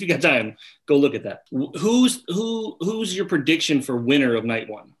that, but if you got time, go look at that. Who's your prediction for winner of night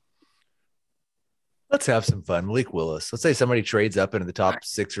one? Let's have some fun. Malik Willis. Let's say somebody trades up into the top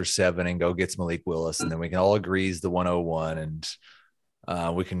 6 or 7 and go gets Malik Willis, and then we can all agree he's the 101, and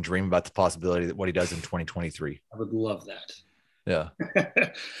we can dream about the possibility that what he does in 2023. I would love that. Yeah.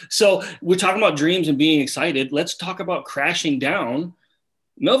 So we're talking about dreams and being excited. Let's talk about crashing down.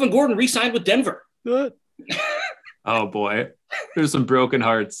 Melvin Gordon re-signed with Denver. Good. Oh boy, there's some broken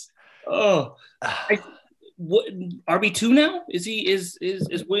hearts. Oh, what RB2 now?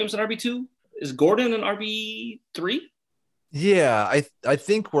 Is Williams an RB2? Is Gordon an RB3? Yeah, I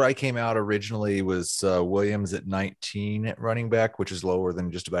think where I came out originally was Williams at 19 at running back, which is lower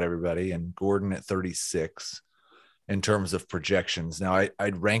than just about everybody, and Gordon at 36 in terms of projections. Now,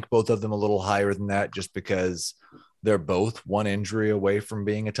 I'd rank both of them a little higher than that just because they're both one injury away from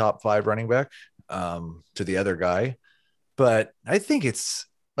being a top 5 running back to the other guy. But I think it's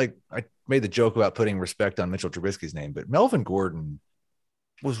like I made the joke about putting respect on Mitchell Trubisky's name, but Melvin Gordon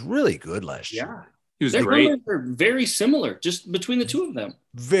was really good last year. He was great. They're very similar, just between the two of them.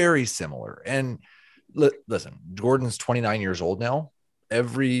 Very similar. And listen, Gordon's 29 years old now.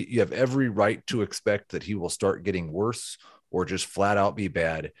 You have every right to expect that he will start getting worse or just flat out be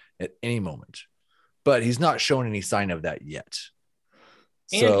bad at any moment. But he's not shown any sign of that yet.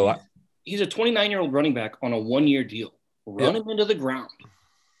 And so he's a 29-year-old running back on a 1-year deal. Run him into the ground.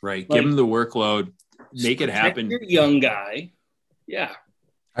 Right. Give him the workload. Make it happen. Your young guy. Yeah.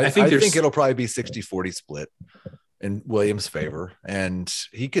 I think it'll probably be 60-40 split in Williams' favor, and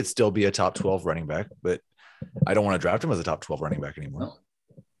he could still be a top 12 running back, but I don't want to draft him as a top 12 running back anymore.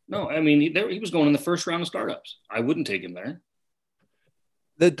 No, I mean, he was going in the first round of startups. I wouldn't take him there.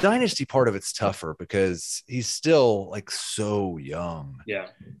 The dynasty part of it's tougher because he's still so young. Yeah.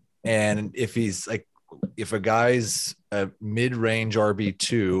 And if a guy's a mid-range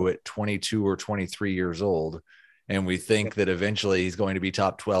RB2 at 22 or 23 years old, and we think that eventually he's going to be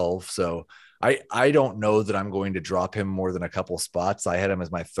top 12. So I don't know that I'm going to drop him more than a couple spots. I had him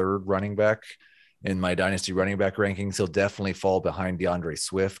as my third running back in my dynasty running back rankings. He'll definitely fall behind DeAndre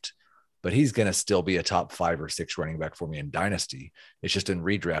Swift, but he's going to still be a top 5 or 6 running back for me in dynasty. It's just in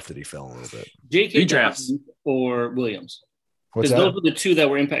redraft that he fell a little bit. J.K. Dobbins or Williams? What's Because that? those are the two that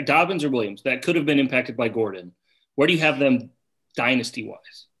were impacted, Dobbins or Williams, that could have been impacted by Gordon. Where do you have them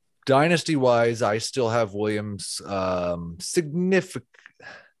dynasty-wise? Dynasty-wise, I still have Williams significant.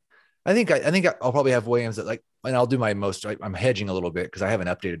 I think I'll probably have Williams at and I'll do my most. I'm hedging a little bit because I haven't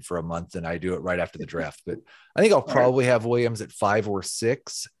updated for a month and I do it right after the draft. But I think I'll probably have Williams at 5 or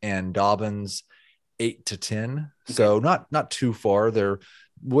 6 and Dobbins 8 to 10. Okay. So not too far there.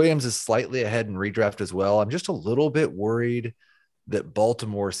 Williams is slightly ahead in redraft as well. I'm just a little bit worried that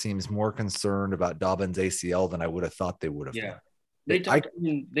Baltimore seems more concerned about Dobbins' ACL than I would have thought they would have. Yeah. They've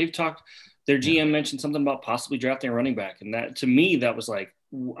talked, their GM mentioned something about possibly drafting a running back. And that, to me, that was like,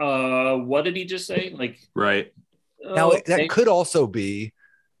 what did he just say? Right. Now, that could also be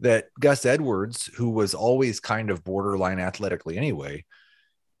that Gus Edwards, who was always kind of borderline athletically anyway,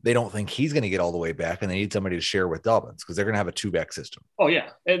 they don't think he's going to get all the way back, and they need somebody to share with Dobbins because they're going to have a 2-back system. Oh, yeah.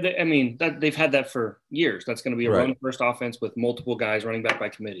 I mean, they've had that for years. That's going to be a run-first offense with multiple guys running back by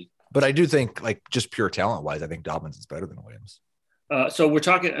committee. But I do think, just pure talent-wise, I think Dobbins is better than Williams. So we're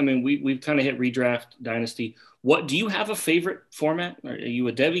talking – I mean, we've kind of hit redraft, dynasty. What do you have a favorite format? Are you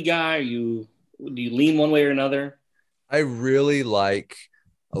a Devy guy? Do you lean one way or another? I really like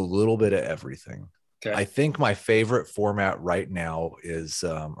a little bit of everything. Okay. I think my favorite format right now is,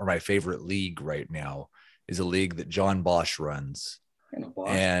 or my favorite league right now is a league that John Bosch runs.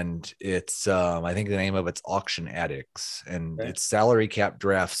 And it's, I think the name of it's Auction Addicts, and it's salary cap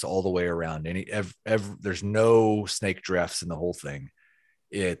drafts all the way around. There's no snake drafts in the whole thing.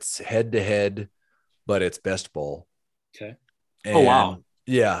 It's head to head, but it's best ball. Okay. And, oh, wow.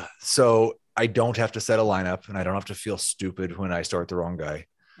 Yeah. So I don't have to set a lineup, and I don't have to feel stupid when I start the wrong guy.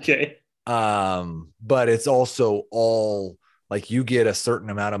 Okay. But it's also all you get a certain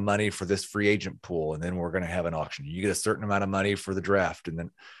amount of money for this free agent pool, and then we're going to have an auction. You get a certain amount of money for the draft.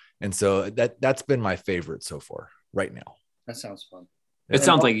 And so that's been my favorite so far right now. That sounds fun. It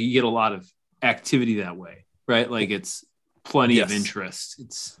sounds like you get a lot of activity that way, right? It's plenty of interest.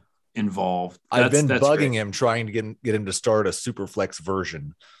 It's involved. I've been bugging him, trying to get him to start a Superflex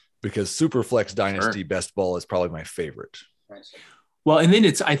version, because Superflex Dynasty Best Ball is probably my favorite. Nice. Well, and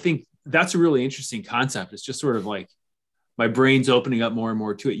then I think that's a really interesting concept. It's just sort of my brain's opening up more and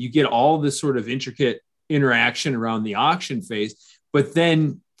more to it. You get all this sort of intricate interaction around the auction phase, but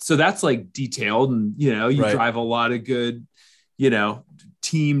then, so that's detailed, and, you drive a lot of good,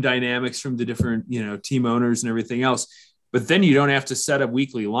 team dynamics from the different, team owners and everything else. But then you don't have to set up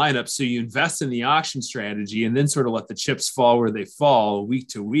weekly lineups. So you invest in the auction strategy and then sort of let the chips fall where they fall week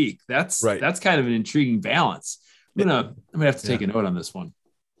to week. That's kind of an intriguing balance. I'm gonna have to take a note on this one.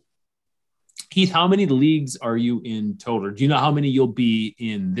 Heath, how many leagues are you in total? Do you know how many you'll be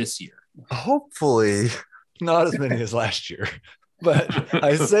in this year? Hopefully not as many as last year, but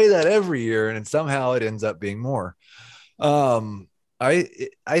I say that every year, and somehow it ends up being more. I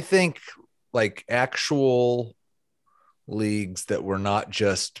think actual leagues that were not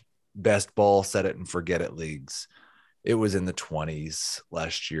just best ball, set it and forget it leagues, it was in the 20s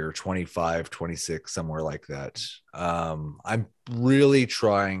last year, 25, 26, somewhere like that. I'm really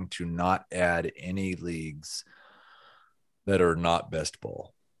trying to not add any leagues that are not best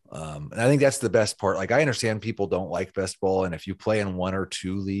ball. And I think that's the best part. I understand people don't like best ball, and if you play in 1 or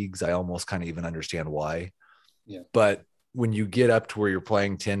 2 leagues, I almost kind of even understand why. Yeah. But when you get up to where you're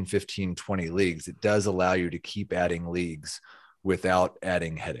playing 10, 15, 20 leagues, it does allow you to keep adding leagues without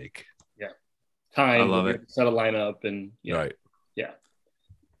adding headache. Time. I love it. Set a lineup and right. Yeah.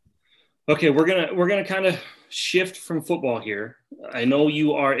 Okay, we're gonna kind of shift from football here. I know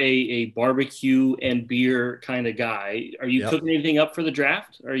you are a barbecue and beer kind of guy. Are you cooking anything up for the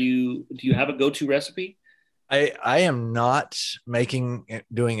draft? Do you have a go-to recipe? I am not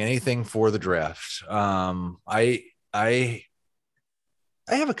doing anything for the draft. I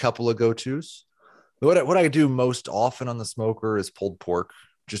have a couple of go-tos. What I do most often on the smoker is pulled pork,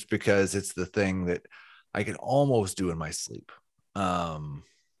 just because it's the thing that I can almost do in my sleep. And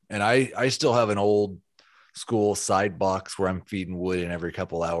I still have an old school side box where I'm feeding wood in every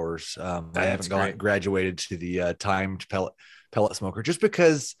couple hours. I haven't graduated to the timed pellet smoker, just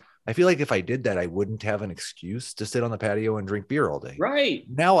because I feel like if I did that, I wouldn't have an excuse to sit on the patio and drink beer all day. Right.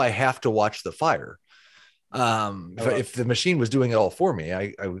 Now I have to watch the fire. If the machine was doing it all for me,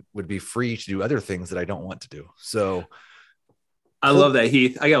 I would be free to do other things that I don't want to do. So I love that,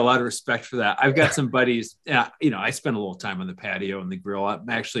 Heath. I got a lot of respect for that. I've got some buddies. I spend a little time on the patio and the grill. I'm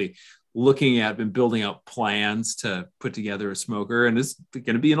actually been building out plans to put together a smoker, and it's going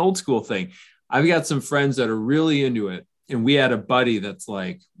to be an old school thing. I've got some friends that are really into it. And we had a buddy that's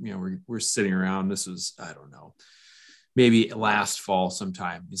like, we're sitting around. This was, I don't know, maybe last fall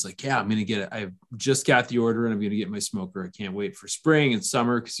sometime. He's like, yeah, I'm going to get it. I've just got the order and I'm going to get my smoker. I can't wait for spring and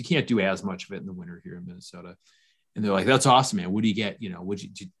summer because you can't do as much of it in the winter here in Minnesota. And they're like, that's awesome, man. What do you get? What you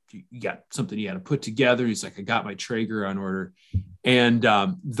got something you got to put together? He's like, I got my Traeger on order. And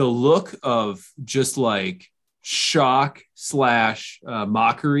the look of just like shock /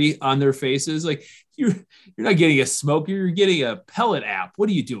 mockery on their faces, like, you're not getting a smoker, you're getting a pellet app. What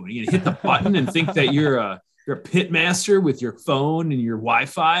are you doing? You're gonna hit the button and think that you're a pit master with your phone and your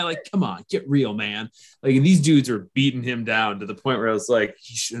Wi-Fi? Like, come on, get real, man. Like, and these dudes are beating him down to the point where I was like,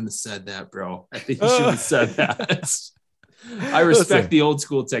 you shouldn't have said that, bro. I think you shouldn't have said that. I respect the old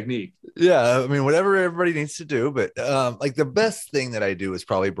school technique. Yeah, I mean, whatever everybody needs to do, but like the best thing that I do is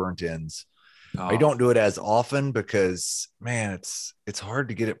probably burnt ends. Oh. I don't do it as often because, man, it's hard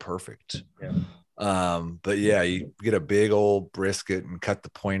to get it perfect. Yeah. But yeah, you get a big old brisket and cut the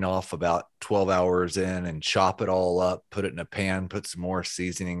point off about 12 hours in and chop it all up, put it in a pan, put some more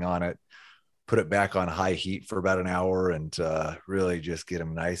seasoning on it, put it back on high heat for about an hour, and really just get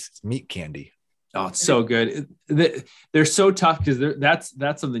them nice. It's meat candy. Oh, it's so good. They're so tough because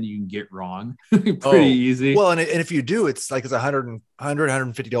that's something you can get wrong pretty easy. Well, and if you do, it's like it's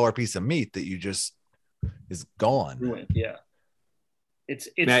 $150 piece of meat that you just is gone. Yeah. It's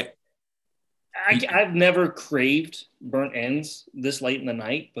Matt, I've never craved burnt ends this late in the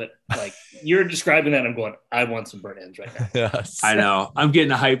night, but like you're describing that, I'm going, I want some burnt ends right now. Yes. I know. I'm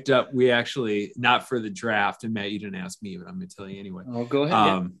getting hyped up. We actually, not for the draft, and Matt, you didn't ask me, but I'm going to tell you anyway. Oh, go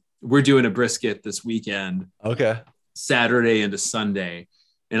ahead. We're doing a brisket this weekend. Okay. Saturday into Sunday.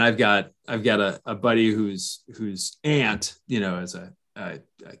 And I've got a buddy whose aunt, is a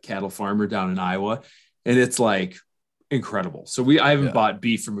cattle farmer down in Iowa. And it's like incredible. So I haven't bought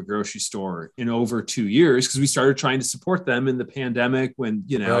beef from a grocery store in over 2 years because we started trying to support them in the pandemic when,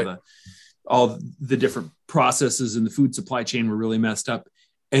 all the different processes in the food supply chain were really messed up.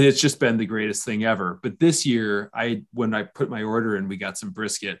 And it's just been the greatest thing ever. But this year, when I put my order in, we got some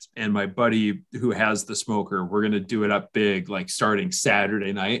brisket, and my buddy who has the smoker, we're going to do it up big, like starting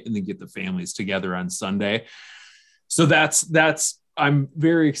Saturday night, and then get the families together on Sunday. So I'm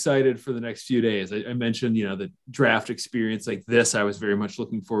very excited for the next few days. I mentioned, the draft experience like this, I was very much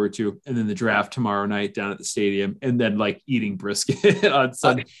looking forward to, and then the draft tomorrow night down at the stadium, and then like eating brisket on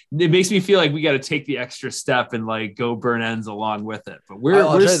Sunday. It makes me feel like we got to take the extra step and like go burn ends along with it. But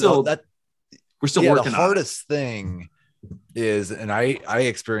we're still working on it. The hardest thing is, and I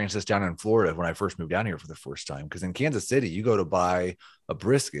experienced this down in Florida when I first moved down here for the first time, because in Kansas City, you go to buy a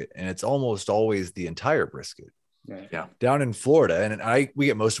brisket and it's almost always the entire brisket. Right. Yeah. Down in Florida, and we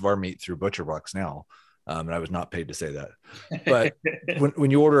get most of our meat through Butcher Box now, and I was not paid to say that. But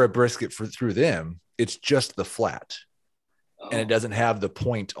when you order a brisket through them, it's just the flat, and it doesn't have the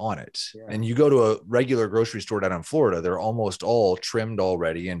point on it. Yeah. And you go to a regular grocery store down in Florida, they're almost all trimmed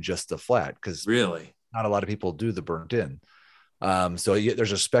already and just the flat, because really not a lot of people do the burnt in. So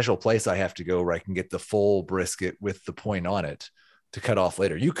there's a special place I have to go where I can get the full brisket with the point on it to cut off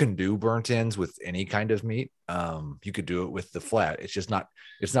later. You can do burnt ends with any kind of meat. You could do it with the flat. It's just not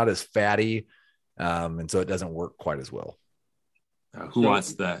as fatty. And so it doesn't work quite as well. Who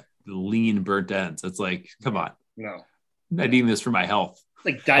wants the lean burnt ends? It's like, come on. No, I'm not eating this for my health.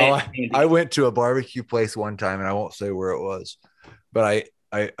 Like diet. I went to a barbecue place one time, and I won't say where it was, but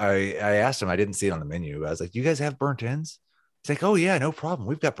I asked him, I didn't see it on the menu. I was like, you guys have burnt ends? He's like, oh yeah, no problem.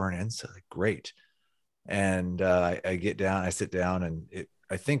 We've got burnt ends. So like, great. And I get down, I sit down, and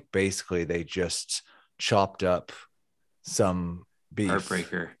I think basically they just chopped up some beef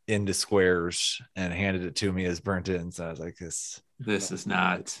into squares and handed it to me as burnt ends. I was like, this is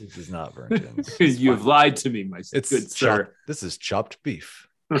not burnt ends. You've lied to me, my good sir. This is chopped beef.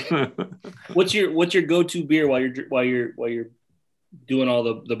 What's your go-to beer while you're doing all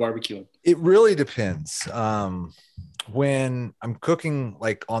the barbecuing? It really depends. When I'm cooking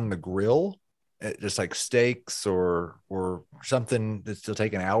like on the grill, just like steaks or something that's still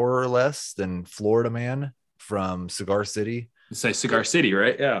take an hour or less, than Florida Man from Cigar City. You say Cigar City,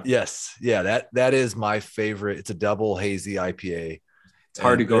 right? Yeah. Yes. Yeah. That is my favorite. It's a double hazy IPA. It's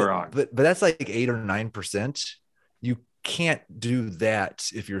hard to go wrong. But that's like 8 or 9%. You can't do that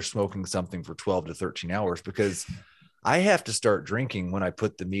if you're smoking something for 12 to 13 hours, because I have to start drinking when I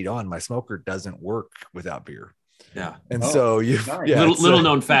put the meat on. My smoker doesn't work without beer. Yeah. And so little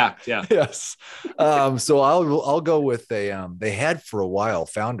known fact. Yeah. Yes. So I'll go with they had for a while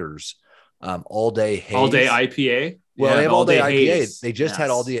Founders all day haze. All day IPA. Well, they have all day IPA. haze. They just had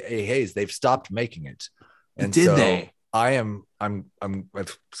all day haze. They've stopped making it. And Did so they? I've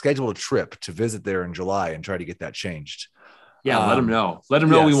scheduled a trip to visit there in July and try to get that changed. Yeah, let them know. Let them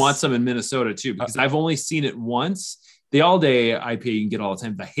know we yes. want some in Minnesota too, because I've only seen it once. The all day IPA you can get all the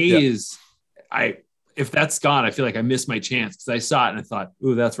time. The haze, if that's gone, I feel like I missed my chance because I saw it and I thought,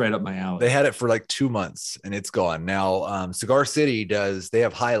 ooh, that's right up my alley. They had it for like 2 months and it's gone. Now, Cigar City they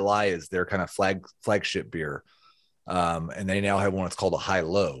have High Lie as their kind of flagship beer. And they now have one that's called a High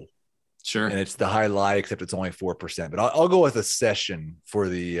Low. Sure. And it's the High Lie, except it's only 4%. But I'll go with a session for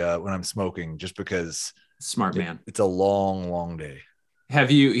the when I'm smoking, just because smart man. It's a long, long day.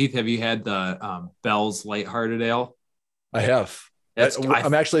 Heath, have you had the Bell's Lighthearted Ale? I have.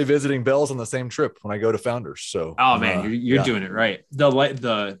 I'm actually visiting Bell's on the same trip when I go to Founders. So, oh man, you're doing it right. The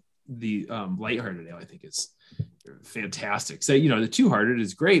Lighthearted Ale, I think, is fantastic. So the Two Hearted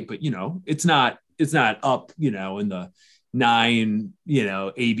is great, but it's not up in the 9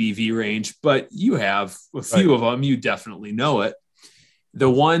 ABV range. But you have a few of them. You definitely know it. The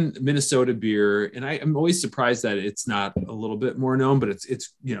one Minnesota beer, and I'm always surprised that it's not a little bit more known, but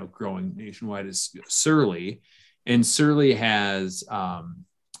it's growing nationwide, is Surly. And Surly has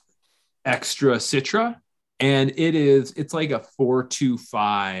extra Citra, and it's like a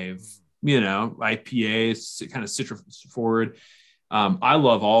 4.25, IPA. It's kind of Citra forward. I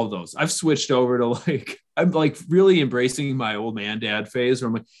love all of those. I've switched over to I'm like really embracing my old man dad phase where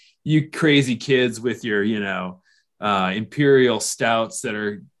I'm like, you crazy kids with your, imperial stouts that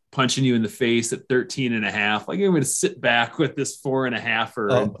are punching you in the face at 13.5. Like, I'm going to sit back with this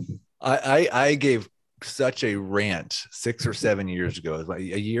 4.5. I gave such a rant 6 or 7 years ago, like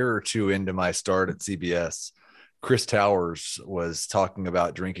a year or two into my start at CBS. Chris Towers was talking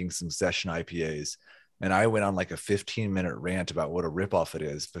about drinking some session IPAs, and I went on like a 15-minute rant about what a ripoff it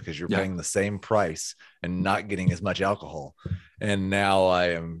is, because you're paying the same price and not getting as much alcohol. And now I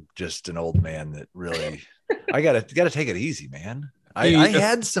am just an old man that really I gotta take it easy, man. I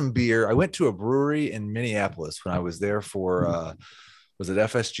had some beer. I went to a brewery in Minneapolis when I was there for was it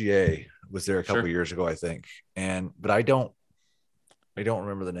FSGA? Was there a couple years ago, I think. But I don't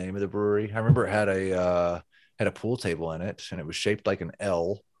remember the name of the brewery. I remember it had a pool table in it, and it was shaped like an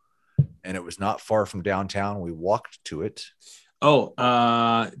L, and it was not far from downtown. We walked to it.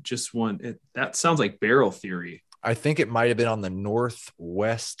 Just one. That sounds like Barrel Theory. I think it might have been on the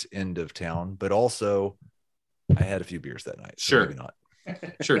northwest end of town, but also I had a few beers that night. So maybe not.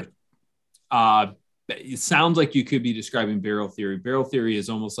 Sure. It sounds like you could be describing Barrel Theory. Barrel Theory is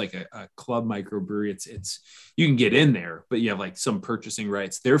almost like a club microbrewery. It's you can get in there, but you have like some purchasing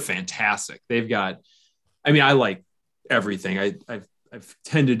rights. They're fantastic. They've got, I like everything. I've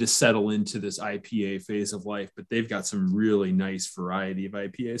tended to settle into this IPA phase of life, but they've got some really nice variety of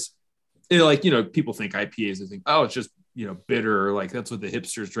IPAs. And people think IPAs, I think, oh, it's just, bitter, or like that's what the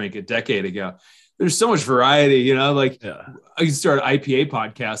hipsters drank a decade ago. There's so much variety, I can start an IPA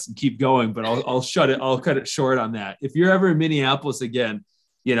podcast and keep going, but I'll cut it short on that. If you're ever in Minneapolis again,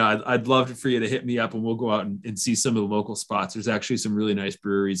 I'd love for you to hit me up and we'll go out and see some of the local spots. There's actually some really nice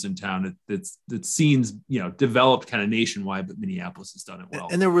breweries in town that scenes, developed kind of nationwide, but Minneapolis has done it well.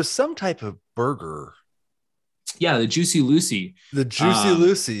 And there was some type of burger. Yeah. The Juicy Lucy. The Juicy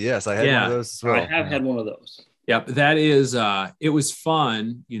Lucy. Yes. I had one of those as well. I have had one of those. Yep, that is. It was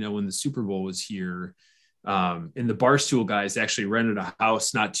fun, when the Super Bowl was here, and the Barstool guys actually rented a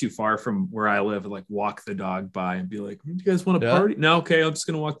house not too far from where I live, and like walk the dog by and be like, "Do you guys want to party?" No, okay, I'm just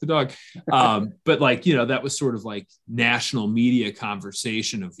gonna walk the dog. But that was sort of like national media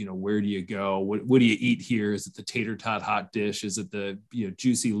conversation of where do you go? What do you eat here? Is it the tater tot hot dish? Is it the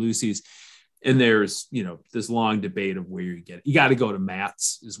Juicy Lucy's? And there's, this long debate of where you get it. You got to go to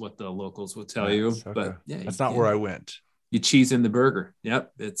Matt's is what the locals will tell you. Okay. But that's not where I went. You cheese in the burger.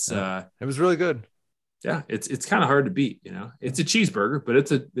 Yep. It's it was really good. Yeah. It's kind of hard to beat, it's a cheeseburger, but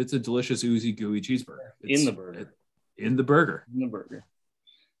it's a delicious, oozy, gooey cheeseburger. In the burger.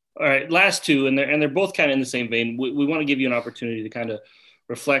 All right. Last two, and they're both kind of in the same vein. We want to give you an opportunity to kind of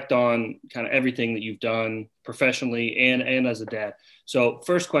reflect on kind of everything that you've done professionally and as a dad. So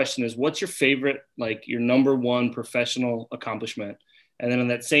first question is, what's your favorite, like your number one professional accomplishment? And then on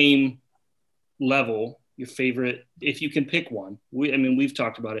that same level, your favorite, if you can pick one. We've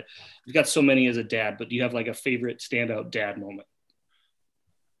talked about it. You've got so many as a dad, but do you have like a favorite standout dad moment?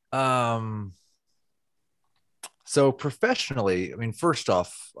 So professionally, first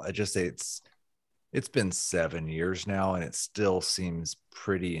off, I just say it's been 7 years now, and it still seems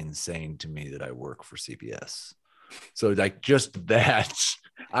pretty insane to me that I work for CBS. So like just that,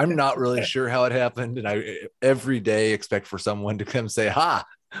 I'm not really sure how it happened. And I every day expect for someone to come say, "Ha,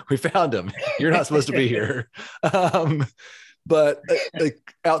 We found him. You're not supposed to be here. But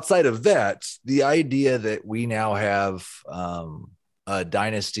like outside of that, the idea that we now have a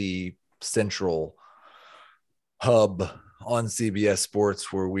Dynasty Central hub on CBS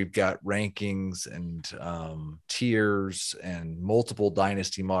Sports where we've got rankings and tiers and multiple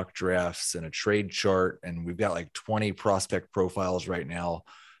Dynasty mock drafts and a trade chart. And we've got like 20 prospect profiles right now.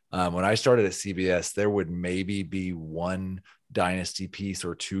 When I started at CBS, there would maybe be one Dynasty piece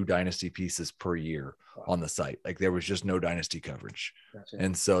or two Dynasty pieces per year on the site. Like there was just no Dynasty coverage. Gotcha.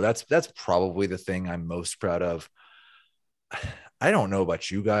 And so that's probably the thing I'm most proud of. I don't know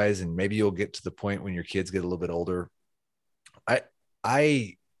about you guys, and maybe you'll get to the point when your kids get a little bit older.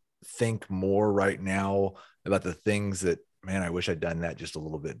 I think more right now about the things that, man, I wish I'd done that just a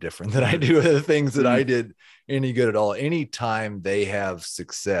little bit different than I do the things that I did any good at all. Anytime they have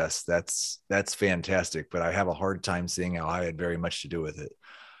success, that's fantastic, but I have a hard time seeing how I had very much to do with it.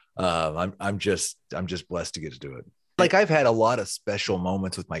 I'm just blessed to get to do it. Like I've had a lot of special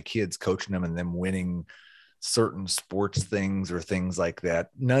moments with my kids, coaching them and them winning certain sports things or things like that.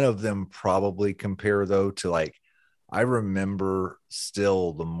 None of them probably compare though to like, I remember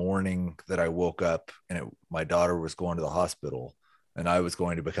still the morning that I woke up and my daughter was going to the hospital and I was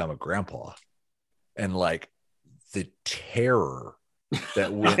going to become a grandpa, and like the terror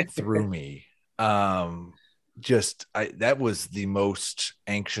that went through me. That was the most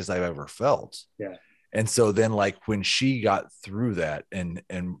anxious I've ever felt. Yeah. And so then like when she got through that and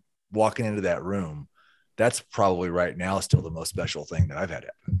walking into that room, that's probably right now still the most special thing that I've had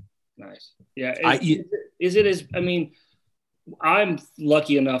happen. Nice. Yeah. I'm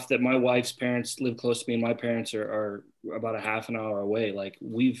lucky enough that my wife's parents live close to me and my parents are about a half an hour away. Like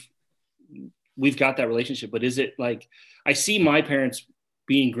we've got that relationship, but is it like, I see my parents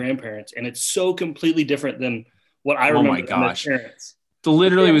being grandparents and it's so completely different than what I remember. Oh my gosh. Parents.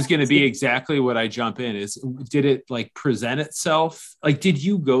 Literally was going to be exactly what I jump in is, did it like present itself? Like, did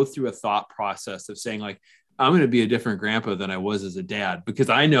you go through a thought process of saying like, I'm going to be a different grandpa than I was as a dad? Because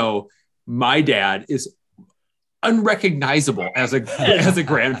I know my dad is unrecognizable as a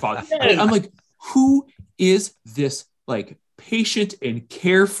grandfather. I'm like, who is this like patient and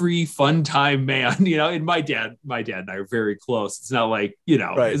carefree fun time man? You know, and my dad and I are very close. It's not like, you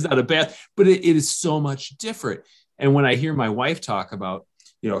know, right. It's not a bad, but it is so much different. And when I hear my wife talk about,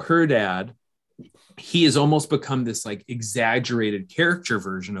 you know, her dad, he has almost become this like exaggerated caricature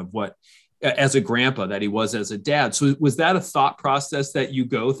version of what as a grandpa that he was as a dad. So was that a thought process that you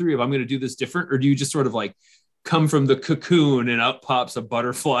go through if I'm going to do this different, or do you just sort of like come from the cocoon and up pops a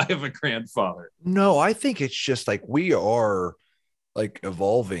butterfly of a grandfather? No, I think it's just like we are like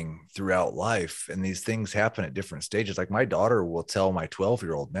evolving throughout life and these things happen at different stages. Like my daughter will tell my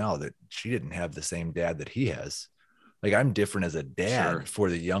 12-year-old now that she didn't have the same dad that he has. Like I'm different as a dad for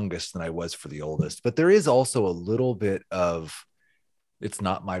the youngest than I was for the oldest, but there is also a little bit of, it's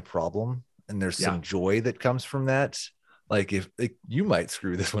not my problem. And there's some joy that comes from that. Like if like, you might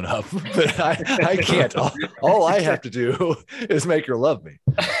screw this one up, but I can't. All I have to do is make her love me.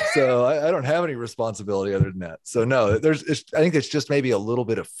 So I don't have any responsibility other than that. So no, I think it's just maybe a little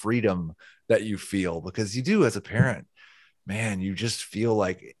bit of freedom that you feel, because you do as a parent, man, you just feel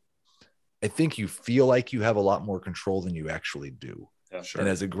like, I think you feel like you have a lot more control than you actually do. Yeah, sure. And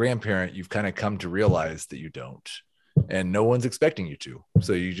as a grandparent, you've kind of come to realize that you don't, and no one's expecting you to.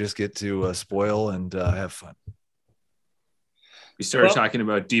 So you just get to spoil and have fun. We started talking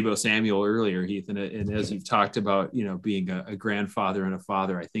about Deebo Samuel earlier, Heath, and as you've talked about, you know, being a grandfather and a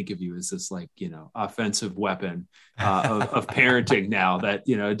father, I think of you as this like, you know, offensive weapon of parenting now that,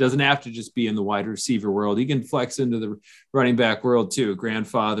 you know, it doesn't have to just be in the wide receiver world. You can flex into the running back world too.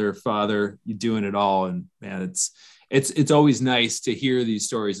 Grandfather, father, you're doing it all. And man, it's always nice to hear these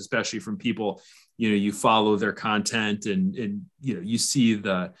stories, especially from people, you know, you follow their content and, you know, you see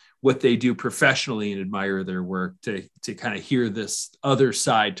what they do professionally and admire their work, to kind of hear this other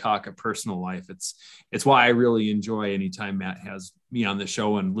side talk of personal life. It's why I really enjoy anytime Matt has me on the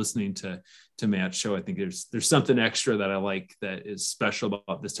show, and listening to Matt's show. I think there's something extra that I like that is special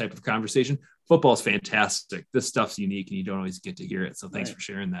about this type of conversation. Football is fantastic. This stuff's unique and you don't always get to hear it. So thanks for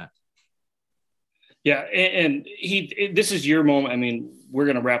sharing that. Yeah. And this is your moment. I mean, we're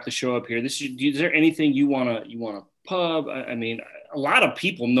going to wrap the show up here. Is there anything you want to pub? I mean, a lot of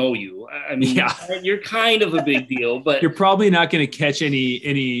people know you. I mean, you're kind of a big deal, but you're probably not going to catch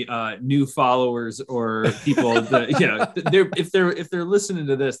any new followers or people that, you know, if they're listening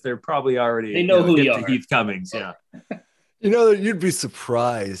to this, they're probably already, they know who you are. Heath Cummings. Yeah. You know, you'd be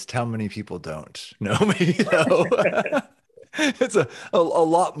surprised how many people don't know me. You know? It's a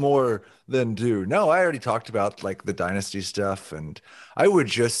lot more than two. No, I already talked about like the dynasty stuff, and I would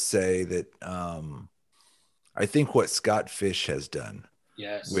just say that I think what Scott Fish has done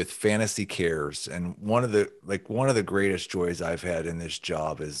with Fantasy Cares, and one of the greatest joys I've had in this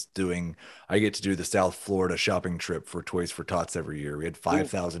job is I get to do the South Florida shopping trip for Toys for Tots every year. We had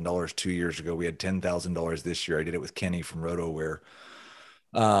 $5,000 2 years ago. We had $10,000 this year. I did it with Kenny from RotoWare.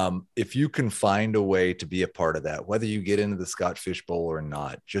 If you can find a way to be a part of that, whether you get into the Scott Fish Bowl or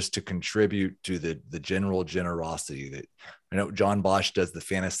not, just to contribute to the general generosity that I know John Bosch does, the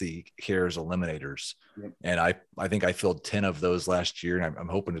Fantasy Cares Eliminators. Yep. And I think I filled 10 of those last year, and I'm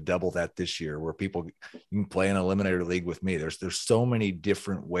hoping to double that this year, where you can play an eliminator league with me. There's so many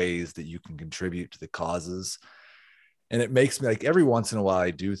different ways that you can contribute to the causes. And it makes me, like, every once in a while,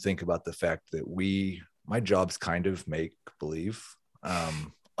 I do think about the fact that my job's kind of make believe.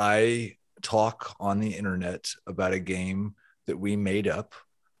 I talk on the internet about a game that we made up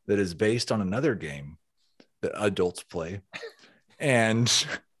that is based on another game that adults play, and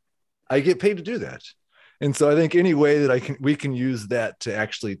I get paid to do that. And so I think any way that we can use that to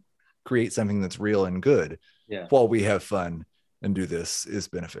actually create something that's real and good while we have fun and do this is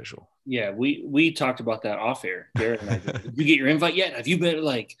beneficial. Yeah, we talked about that off air. Garrett and I did you get your invite yet? Have you been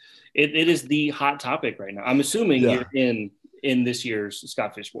like it is the hot topic right now. I'm assuming you're in this year's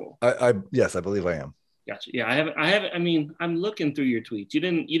Scott Fish Bowl. Yes, I believe I am. Gotcha. Yeah, I haven't. I mean, I'm looking through your tweets. You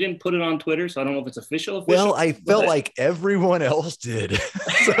didn't put it on Twitter, so I don't know if it's official. Well, I felt like everyone else did.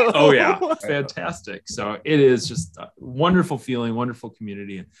 So. Oh yeah, fantastic. So it is just a wonderful feeling, wonderful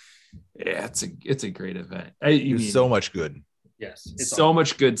community, and it's a great event. So much good. Yes, so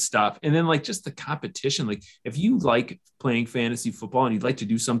much good stuff. And then like just the competition, like if you like playing fantasy football and you'd like to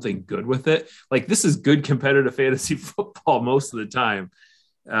do something good with it, like this is good competitive fantasy football most of the time.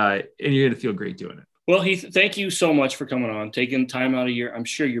 And you're going to feel great doing it. Well, Heath, thank you so much for coming on, taking time out of your, I'm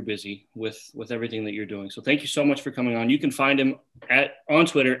sure you're busy with everything that you're doing. So thank you so much for coming on. You can find him on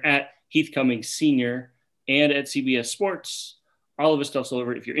Twitter at Heath Cummings Sr. and at CBS Sports. All of his stuff's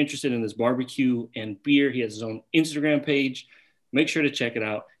over. If you're interested in this barbecue and beer, he has his own Instagram page. Make sure to check it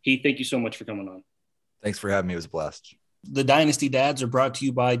out. Heath, thank you so much for coming on. Thanks for having me. It was a blast. The Dynasty Dads are brought to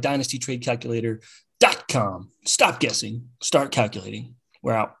you by DynastyTradeCalculator.com. Stop guessing. Start calculating.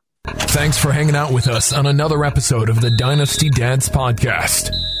 We're out. Thanks for hanging out with us on another episode of the Dynasty Dads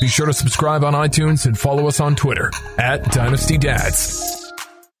podcast. Be sure to subscribe on iTunes and follow us on Twitter at Dynasty Dads.